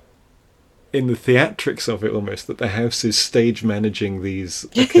suggestion in the theatrics of it almost that the house is stage managing these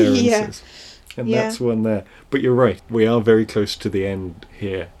occurrences. Yeah. And Yeah. that's one there. But you're right, we are very close to the end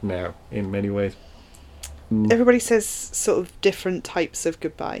here now in many ways. Everybody says sort of different types of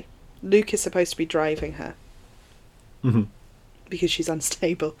goodbye. Luke is supposed to be driving her Hmm. because she's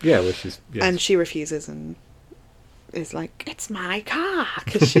unstable. Yeah, which is yes. And she refuses and is like, it's my car,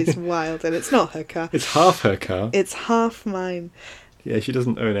 because she's wild and it's not her car. It's half her car. It's half mine. Yeah, she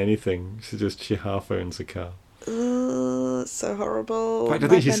doesn't own anything. She half owns a car. Ugh, so horrible. In fact, I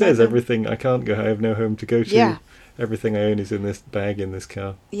think she Nightmare, says nightmare. everything. I can't go. I have no home to go to. Yeah. Everything I own is in this bag in this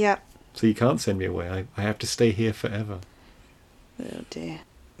car. Yeah. So you can't send me away. I have to stay here forever. Oh dear.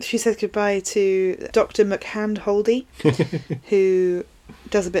 She says goodbye to Dr. McHandholdy, who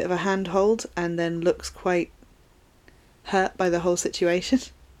does a bit of a handhold and then looks quite hurt by the whole situation.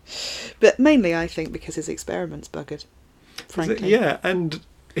 But mainly, I think, because his experiment's buggered. Frankly. Yeah, and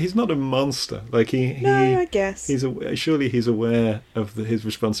he's not a monster. Like he No, I guess. surely he's aware of his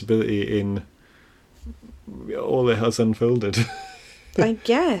responsibility in all that has unfolded. I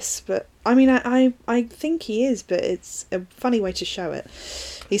guess, but I mean, I think he is, but it's a funny way to show it.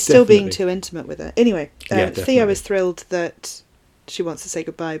 He's still being Definitely. too intimate with her. Anyway, Yeah, Theo definitely. is thrilled that she wants to say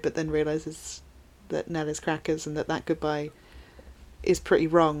goodbye, but then realises that Nell is crackers and that goodbye is pretty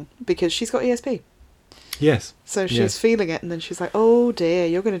wrong because she's got ESP. Yes, So she's Yes. feeling it, and then she's like, "Oh dear,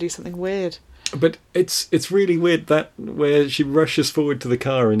 you're going to do something weird." but it's really weird that where she rushes forward to the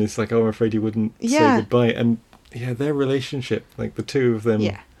car and is like, "Oh, I'm afraid you wouldn't say Yeah. goodbye." And yeah, their relationship, like the two of them,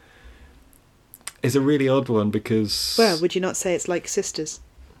 Yeah. is a really odd one because Well, would you not say it's like sisters?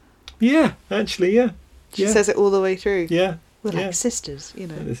 yeah, actually, yeah, She yeah. says it all the way through. yeah, We're yeah. like sisters, you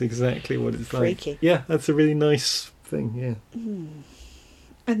know. That is exactly what it's Freaky. like. Yeah, that's a really nice thing. Yeah.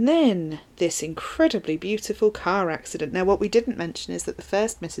 And then this incredibly beautiful car accident. Now, what we didn't mention is that the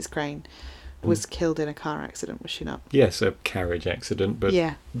first Mrs. Crane was killed in a car accident, was she not? Yes, a carriage accident, but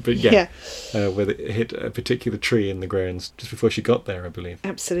Yeah. where it hit a particular tree in the grounds just before she got there, I believe.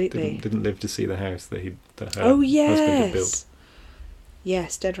 Absolutely. Didn't live to see the house that her Oh, husband had built. yes.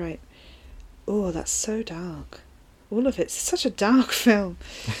 Yes, dead right. Oh, that's so dark. All of it's such a dark film.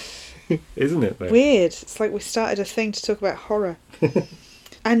 Isn't it, though? Weird. It's like we started a thing to talk about horror.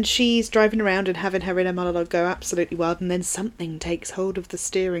 And she's driving around and having her inner monologue go absolutely wild, and then something takes hold of the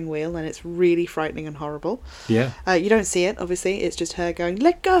steering wheel, and it's really frightening and horrible. Yeah. You don't see it, obviously. It's just her going,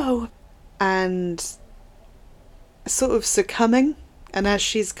 "Let go!" And sort of succumbing. And as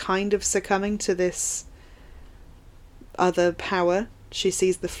she's kind of succumbing to this other power, she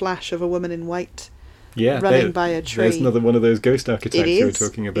sees the flash of a woman in white running by a tree. There's another one of those ghost archetypes you were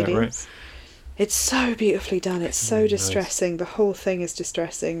talking about, it right? Is. It's so beautifully done. It's so distressing. Nice. The whole thing is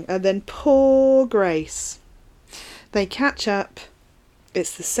distressing. And then poor Grace. They catch up.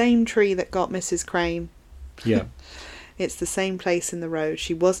 It's the same tree that got Mrs. Crane. Yeah. It's the same place in the road.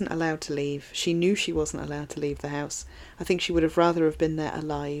 She wasn't allowed to leave. She knew she wasn't allowed to leave the house. I think she would have rather have been there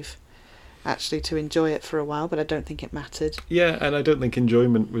alive, actually, to enjoy it for a while, but I don't think it mattered. Yeah, and I don't think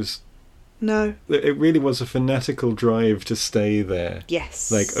enjoyment was... No. It really was a fanatical drive to stay there.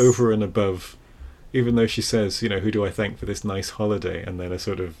 Yes. Like, over and above... Even though she says, who do I thank for this nice holiday? And then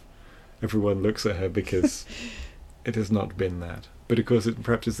everyone looks at her because it has not been that. But of course,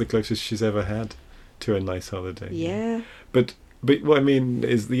 perhaps it's the closest she's ever had to a nice holiday. Yeah. But what I mean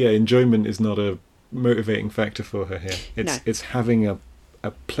is, enjoyment is not a motivating factor for her here. It's having a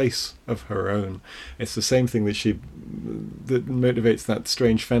place of her own. It's the same thing that motivates that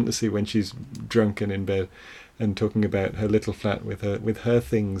strange fantasy when she's drunk and in bed, and talking about her little flat with her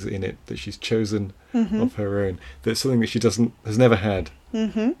things in it that she's chosen of her own. That's something that she has never had,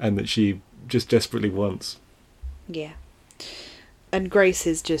 and that she just desperately wants. Yeah. And Grace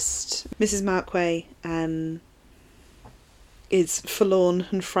is just Mrs. Markway, is forlorn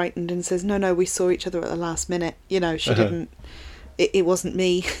and frightened and says, "No, we saw each other at the last minute. She didn't. It wasn't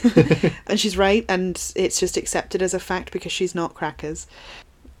me." And she's right, and it's just accepted as a fact because she's not Crackers.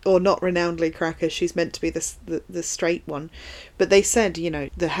 Or not renownedly Crackers. She's meant to be the straight one. But they said,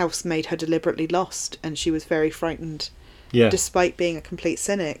 the house made her deliberately lost, and she was very frightened, despite being a complete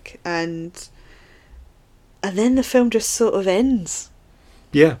cynic. And then the film just sort of ends.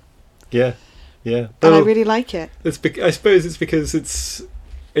 Yeah. And I really like it. I suppose it's because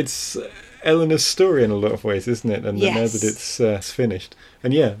it's Eleanor's story in a lot of ways, isn't it? And now that it's finished.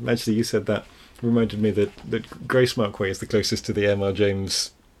 And actually you said that reminded me that Grace Markway is the closest to the M.R.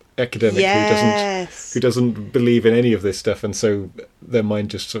 James academic who doesn't believe in any of this stuff, and so their mind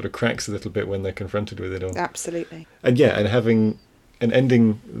just sort of cracks a little bit when they're confronted with it all. Absolutely. And and having an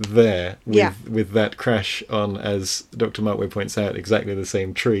ending there with that crash on, as Dr. Markway points out, exactly the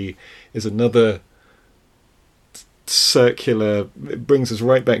same tree is another circular. It brings us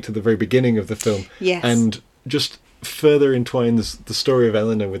right back to the very beginning of the film. Yes. And just further entwines the story of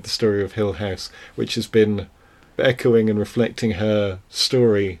Eleanor with the story of Hill House, which has been echoing and reflecting her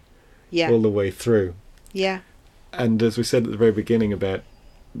story all the way through. Yeah. And as we said at the very beginning about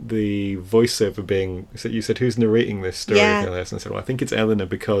the voiceover being, you said, who's narrating this story of Hill House? And I said, well, I think it's Eleanor,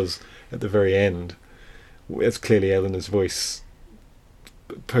 because at the very end, it's clearly Eleanor's voice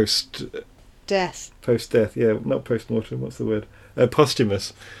post-death, not post-mortem, what's the word?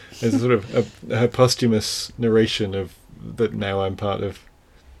 Posthumous. It's sort of her posthumous narration of that now I'm part of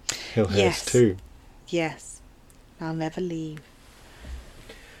Hill House too. Yes. I'll never leave.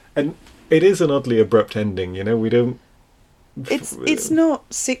 And it is an oddly abrupt ending, we don't... It's not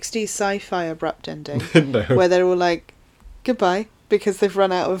 60s sci-fi abrupt ending. No. Where they're all like, goodbye, because they've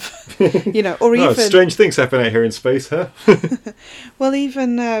run out of, or even... strange things happen out here in space, huh? Well,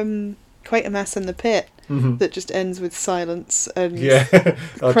 even Quatermass and the Pit, that just ends with silence and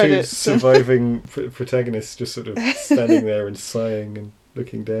our credits. Two surviving protagonists just sort of standing there and sighing and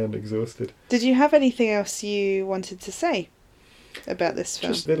looking down, exhausted. Did you have anything else you wanted to say about this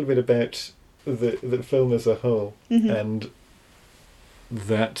film? Just a little bit about the film as a whole, and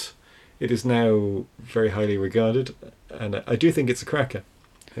that it is now very highly regarded, and I do think it's a cracker,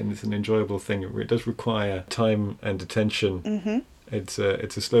 and it's an enjoyable thing. It does require time and attention. It's a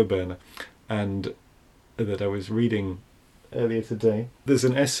slow burner, and that I was reading earlier today. There's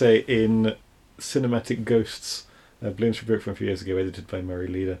an essay in Cinematic Ghosts, Bloomsbury book from a few years ago, edited by Murray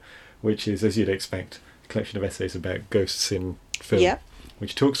Leader, which is, as you'd expect, a collection of essays about ghosts in film,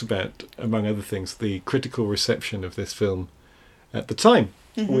 which talks about, among other things, the critical reception of this film at the time,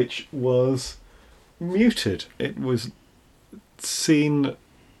 which was muted. It was seen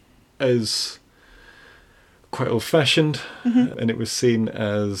as quite old-fashioned, and it was seen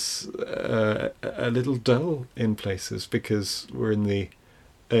as a little dull in places because we're in the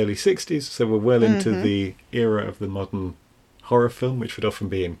early 60s, so we're well into the era of the modern horror film, which would often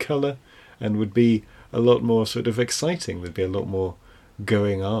be in colour and would be a lot more sort of exciting. There'd be a lot more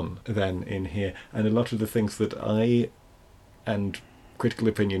going on than in here, and a lot of the things that I and critical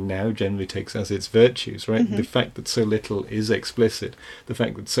opinion now generally takes as its virtues, right? The fact that so little is explicit, the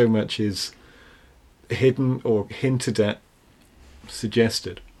fact that so much is hidden or hinted at,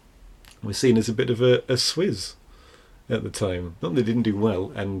 suggested, was seen as a bit of a swizz at the time. Not that they didn't do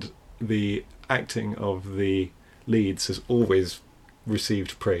well, and the acting of the leads has always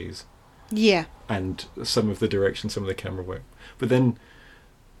received praise. Yeah. And some of the direction, some of the camera work. But then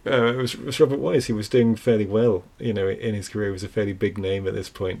it was Robert Wise. He was doing fairly well, in his career. He was a fairly big name at this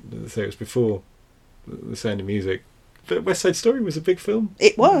point. So it was before The Sound of Music. But West Side Story was a big film.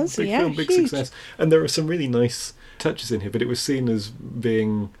 It was, big film, big huge. success. And there are some really nice touches in here, but it was seen as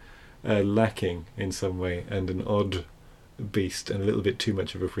being lacking in some way and an odd beast and a little bit too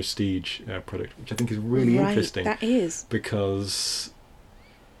much of a prestige product, which I think is really interesting. That is. Because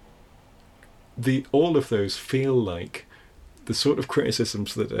all of those feel like the sort of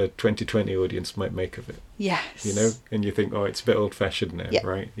criticisms that a 2020 audience might make of it. Yes. And you think, it's a bit old-fashioned now, Yep.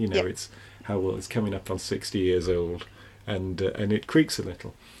 right? Yep. It's how well it's coming up on 60 years old, and it creaks a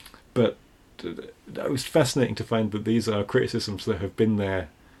little. But it was fascinating to find that these are criticisms that have been there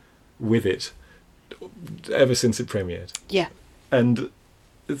with it ever since it premiered. Yeah. And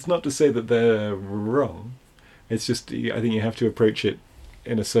it's not to say that they're wrong. It's just, I think you have to approach it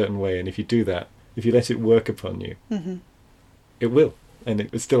in a certain way, and if you do that, if you let it work upon you, it will, and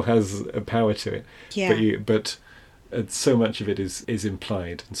it still has a power to it. Yeah. But so much of it is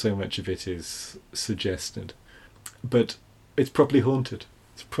implied, and so much of it is suggested. But it's properly haunted.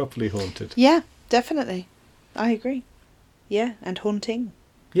 It's properly haunted. Yeah, definitely. I agree. Yeah, and haunting.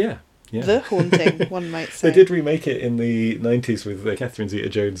 Yeah. The haunting, one might say. They did remake it in the 90s with Catherine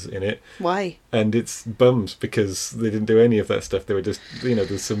Zeta-Jones in it. Why? And it's bums because they didn't do any of that stuff. They were just,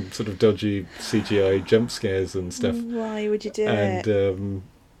 there's some sort of dodgy CGI jump scares and stuff. Why would you do it? And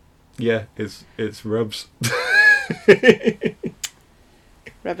it's rubs.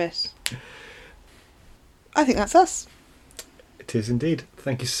 Rubbish. I think that's us. It is indeed.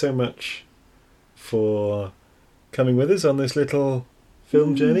 Thank you so much for coming with us on this little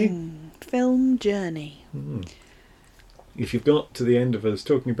film journey. Film journey. If you've got to the end of us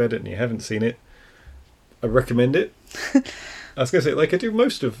talking about it and you haven't seen it, I recommend it. I was going to say, like I do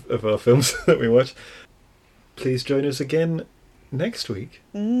most of our films that we watch. Please join us again next week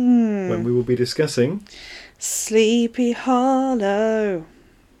when we will be discussing Sleepy Hollow.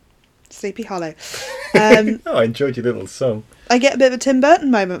 Sleepy Hollow. I enjoyed your little song. I get a bit of a Tim Burton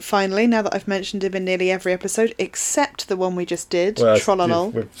moment finally, now that I've mentioned him in nearly every episode, except the one we just did,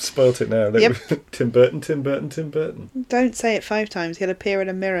 Trollolol. We've spoilt it now. Yep. Tim Burton. Don't say it 5 times, he'll appear in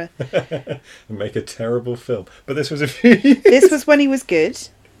a mirror. And make a terrible film. But this was a few years. This was when he was good.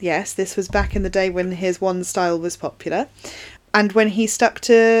 Yes, this was back in the day when his one style was popular. And when he stuck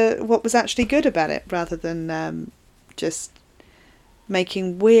to what was actually good about it, rather than just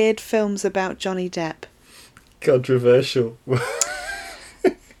making weird films about Johnny Depp. Controversial.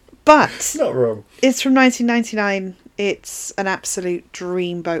 But not wrong. It's from 1999. It's an absolute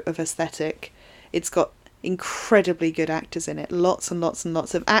dreamboat of aesthetic. It's got incredibly good actors in it. Lots and lots and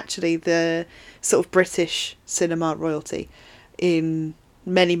lots of actually the sort of British cinema royalty in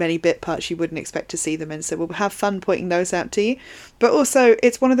many, many bit parts you wouldn't expect to see them in. So we'll have fun pointing those out to you. But also,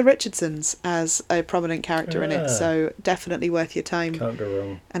 it's one of the Richardsons as a prominent character in it. So definitely worth your time. Can't go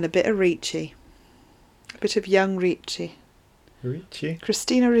wrong. And a bit of Ricci. A bit of young Ricci. Ricci?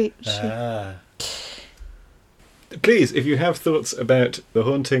 Christina Ricci. Please, if you have thoughts about The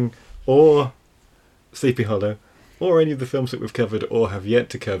Haunting or Sleepy Hollow or any of the films that we've covered or have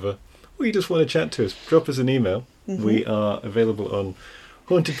yet to cover, or you just want to chat to us, drop us an email. We are available on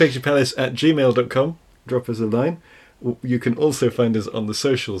hauntedpicturepalace@gmail.com. Drop us a line. You can also find us on the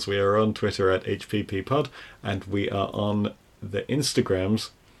socials. We are on Twitter at HPPpod, and we are on the Instagrams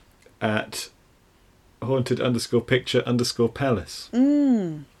at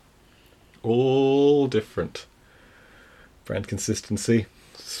haunted_picture_palace. All different. Brand consistency.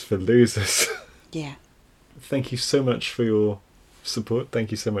 It's for losers. Yeah. Thank you so much for your support. Thank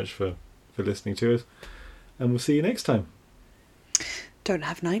you so much for listening to us. And we'll see you next time. Don't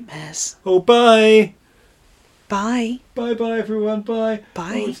have nightmares. Oh, bye. Bye. Bye, everyone. Bye.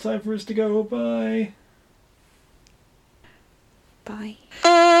 Bye. Oh, it's time for us to go. Oh, bye. Bye.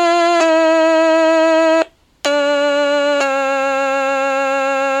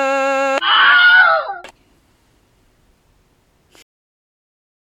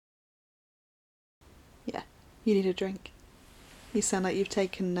 You need a drink. You sound like you've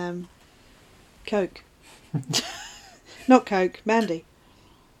taken Coke. Not Coke, Mandy.